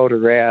 2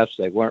 photographs.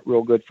 They weren't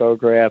real good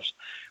photographs.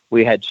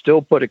 We had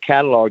still put a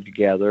catalog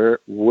together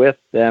with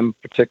them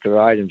particular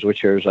items,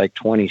 which there's like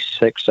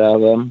 26 of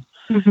them.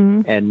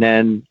 And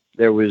then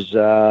there was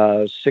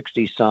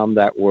 60 some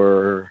that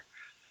were,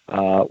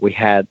 we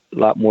had a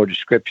lot more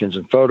descriptions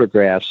and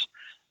photographs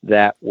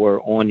that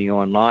were on the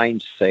online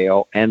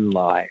sale and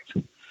live.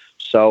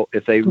 So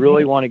if they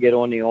really want to get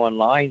on the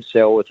online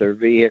sale with their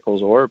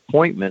vehicles or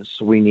appointments,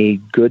 we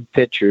need good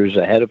pictures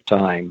ahead of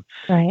time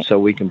so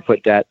we can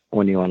put that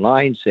on the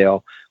online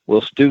sale.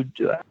 We'll still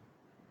do that.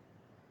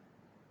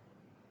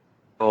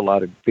 A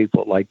lot of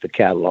people like the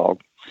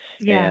catalog,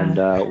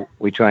 and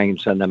we try and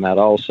send them out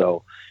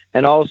also.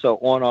 And also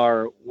on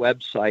our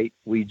website,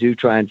 we do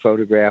try and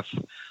photograph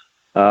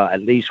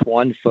at least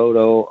one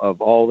photo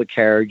of all the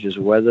carriages,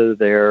 whether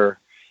they're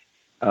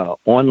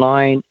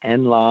online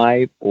and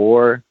live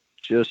or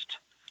just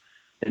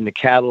in the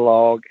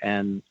catalog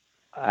and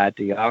at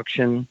the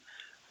auction,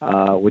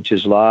 which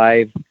is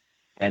live.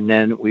 And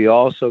then we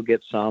also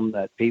get some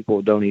that we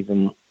don't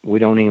even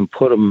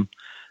put them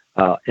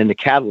in the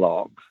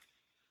catalog.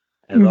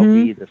 And they'll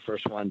be the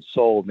first one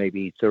sold,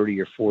 maybe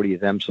 30 or 40 of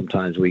them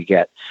sometimes we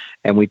get.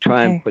 And we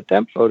try and put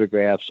them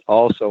photographs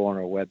also on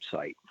our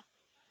website.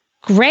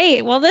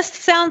 Great. Well, this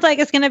sounds like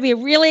it's going to be a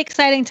really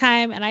exciting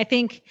time. And I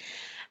think,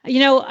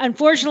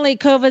 unfortunately,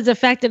 COVID's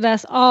affected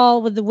us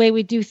all with the way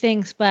we do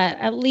things, but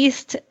at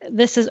least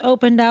this has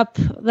opened up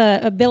the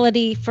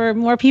ability for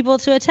more people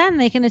to attend.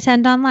 They can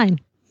attend online.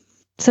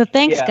 So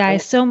thanks,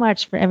 guys, so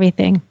much for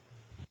everything.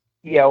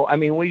 Yeah, I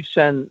mean, we've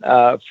sent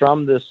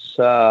from this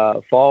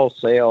fall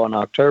sale in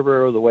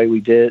October, the way we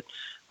did,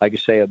 like I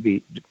say, it'll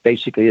be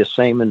basically the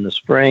same in the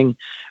spring.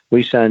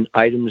 We send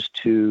items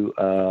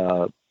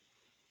to,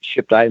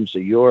 shipped items to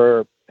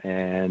Europe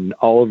and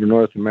all over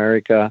North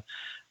America.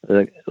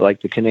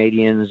 Like the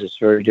Canadians, it's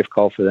very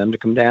difficult for them to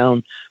come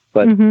down.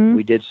 But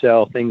we did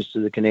sell things to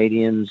the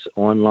Canadians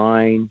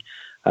online,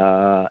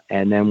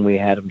 and then we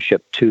had them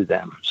shipped to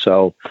them.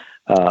 So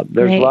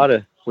there's a lot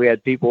of... We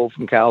had people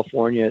from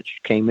California that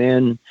came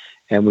in,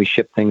 and we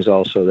shipped things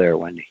also there,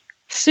 Wendy.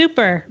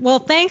 Super. Well,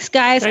 thanks,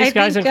 guys. Thanks,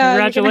 guys, and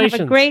congratulations. You're going to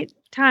have a great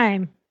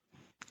time.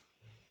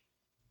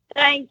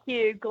 Thank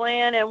you,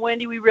 Glenn and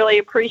Wendy. We really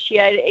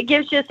appreciate it. It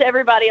gives just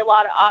everybody a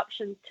lot of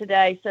options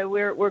today, so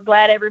we're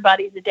glad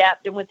everybody's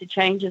adapting with the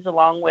changes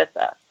along with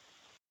us.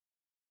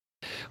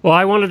 Well,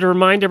 I wanted to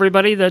remind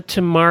everybody that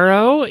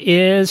tomorrow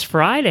is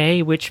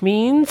Friday, which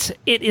means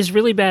it is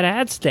Really Bad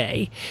Ads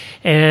Day.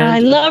 And I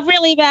love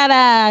Really Bad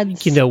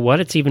Ads. You know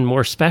what? It's even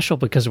more special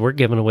because we're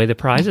giving away the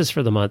prizes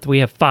for the month. We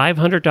have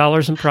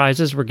 $500 in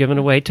prizes we're giving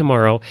away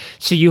tomorrow.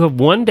 So you have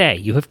one day.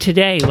 You have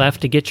today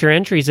left to get your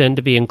entries in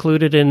to be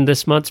included in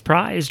this month's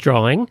prize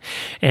drawing.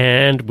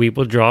 And we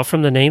will draw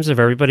from the names of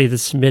everybody that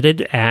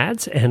submitted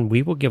ads, and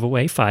we will give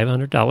away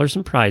 $500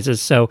 in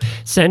prizes. So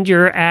send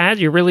your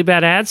Really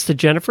Bad Ads to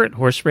Jennifer at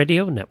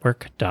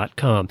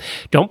horseradionetwork.com.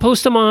 Don't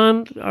post them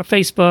on our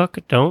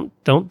Facebook.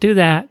 Don't do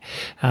that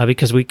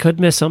because we could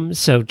miss them.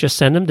 So just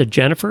send them to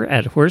Jennifer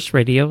at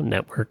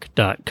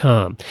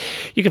horseradionetwork.com.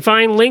 You can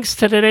find links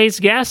to today's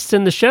guests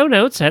in the show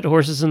notes at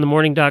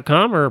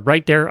horsesinthemorning.com or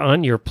right there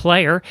on your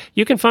player.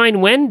 You can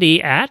find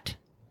Wendy at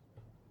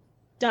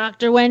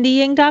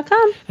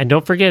drwendyying.com. And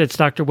don't forget, it's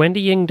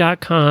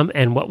drwendyying.com.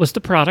 And what was the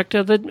product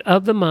of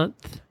the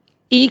month?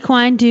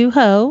 Equine Do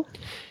Ho.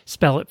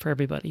 Spell it for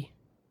everybody.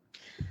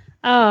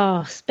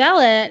 Oh, spell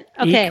it.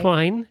 Okay.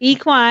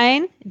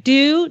 Equine.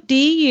 Do,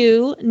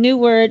 D-U, new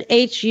word,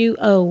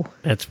 H-U-O.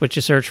 That's what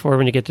you search for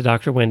when you get to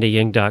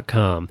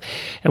drwendyying.com.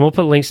 And we'll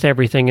put links to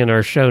everything in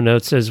our show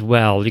notes as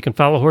well. You can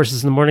follow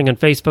Horses in the Morning on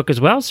Facebook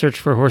as well. Search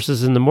for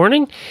Horses in the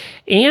Morning.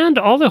 And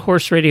all the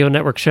Horse Radio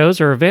Network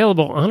shows are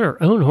available on our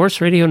own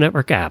Horse Radio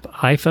Network app.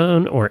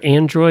 iPhone or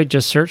Android,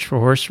 just search for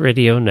Horse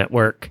Radio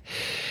Network.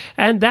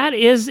 And that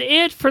is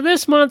it for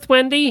this month,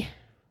 Wendy.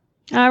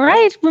 All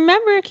right.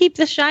 Remember, keep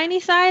the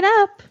shiny side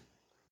up.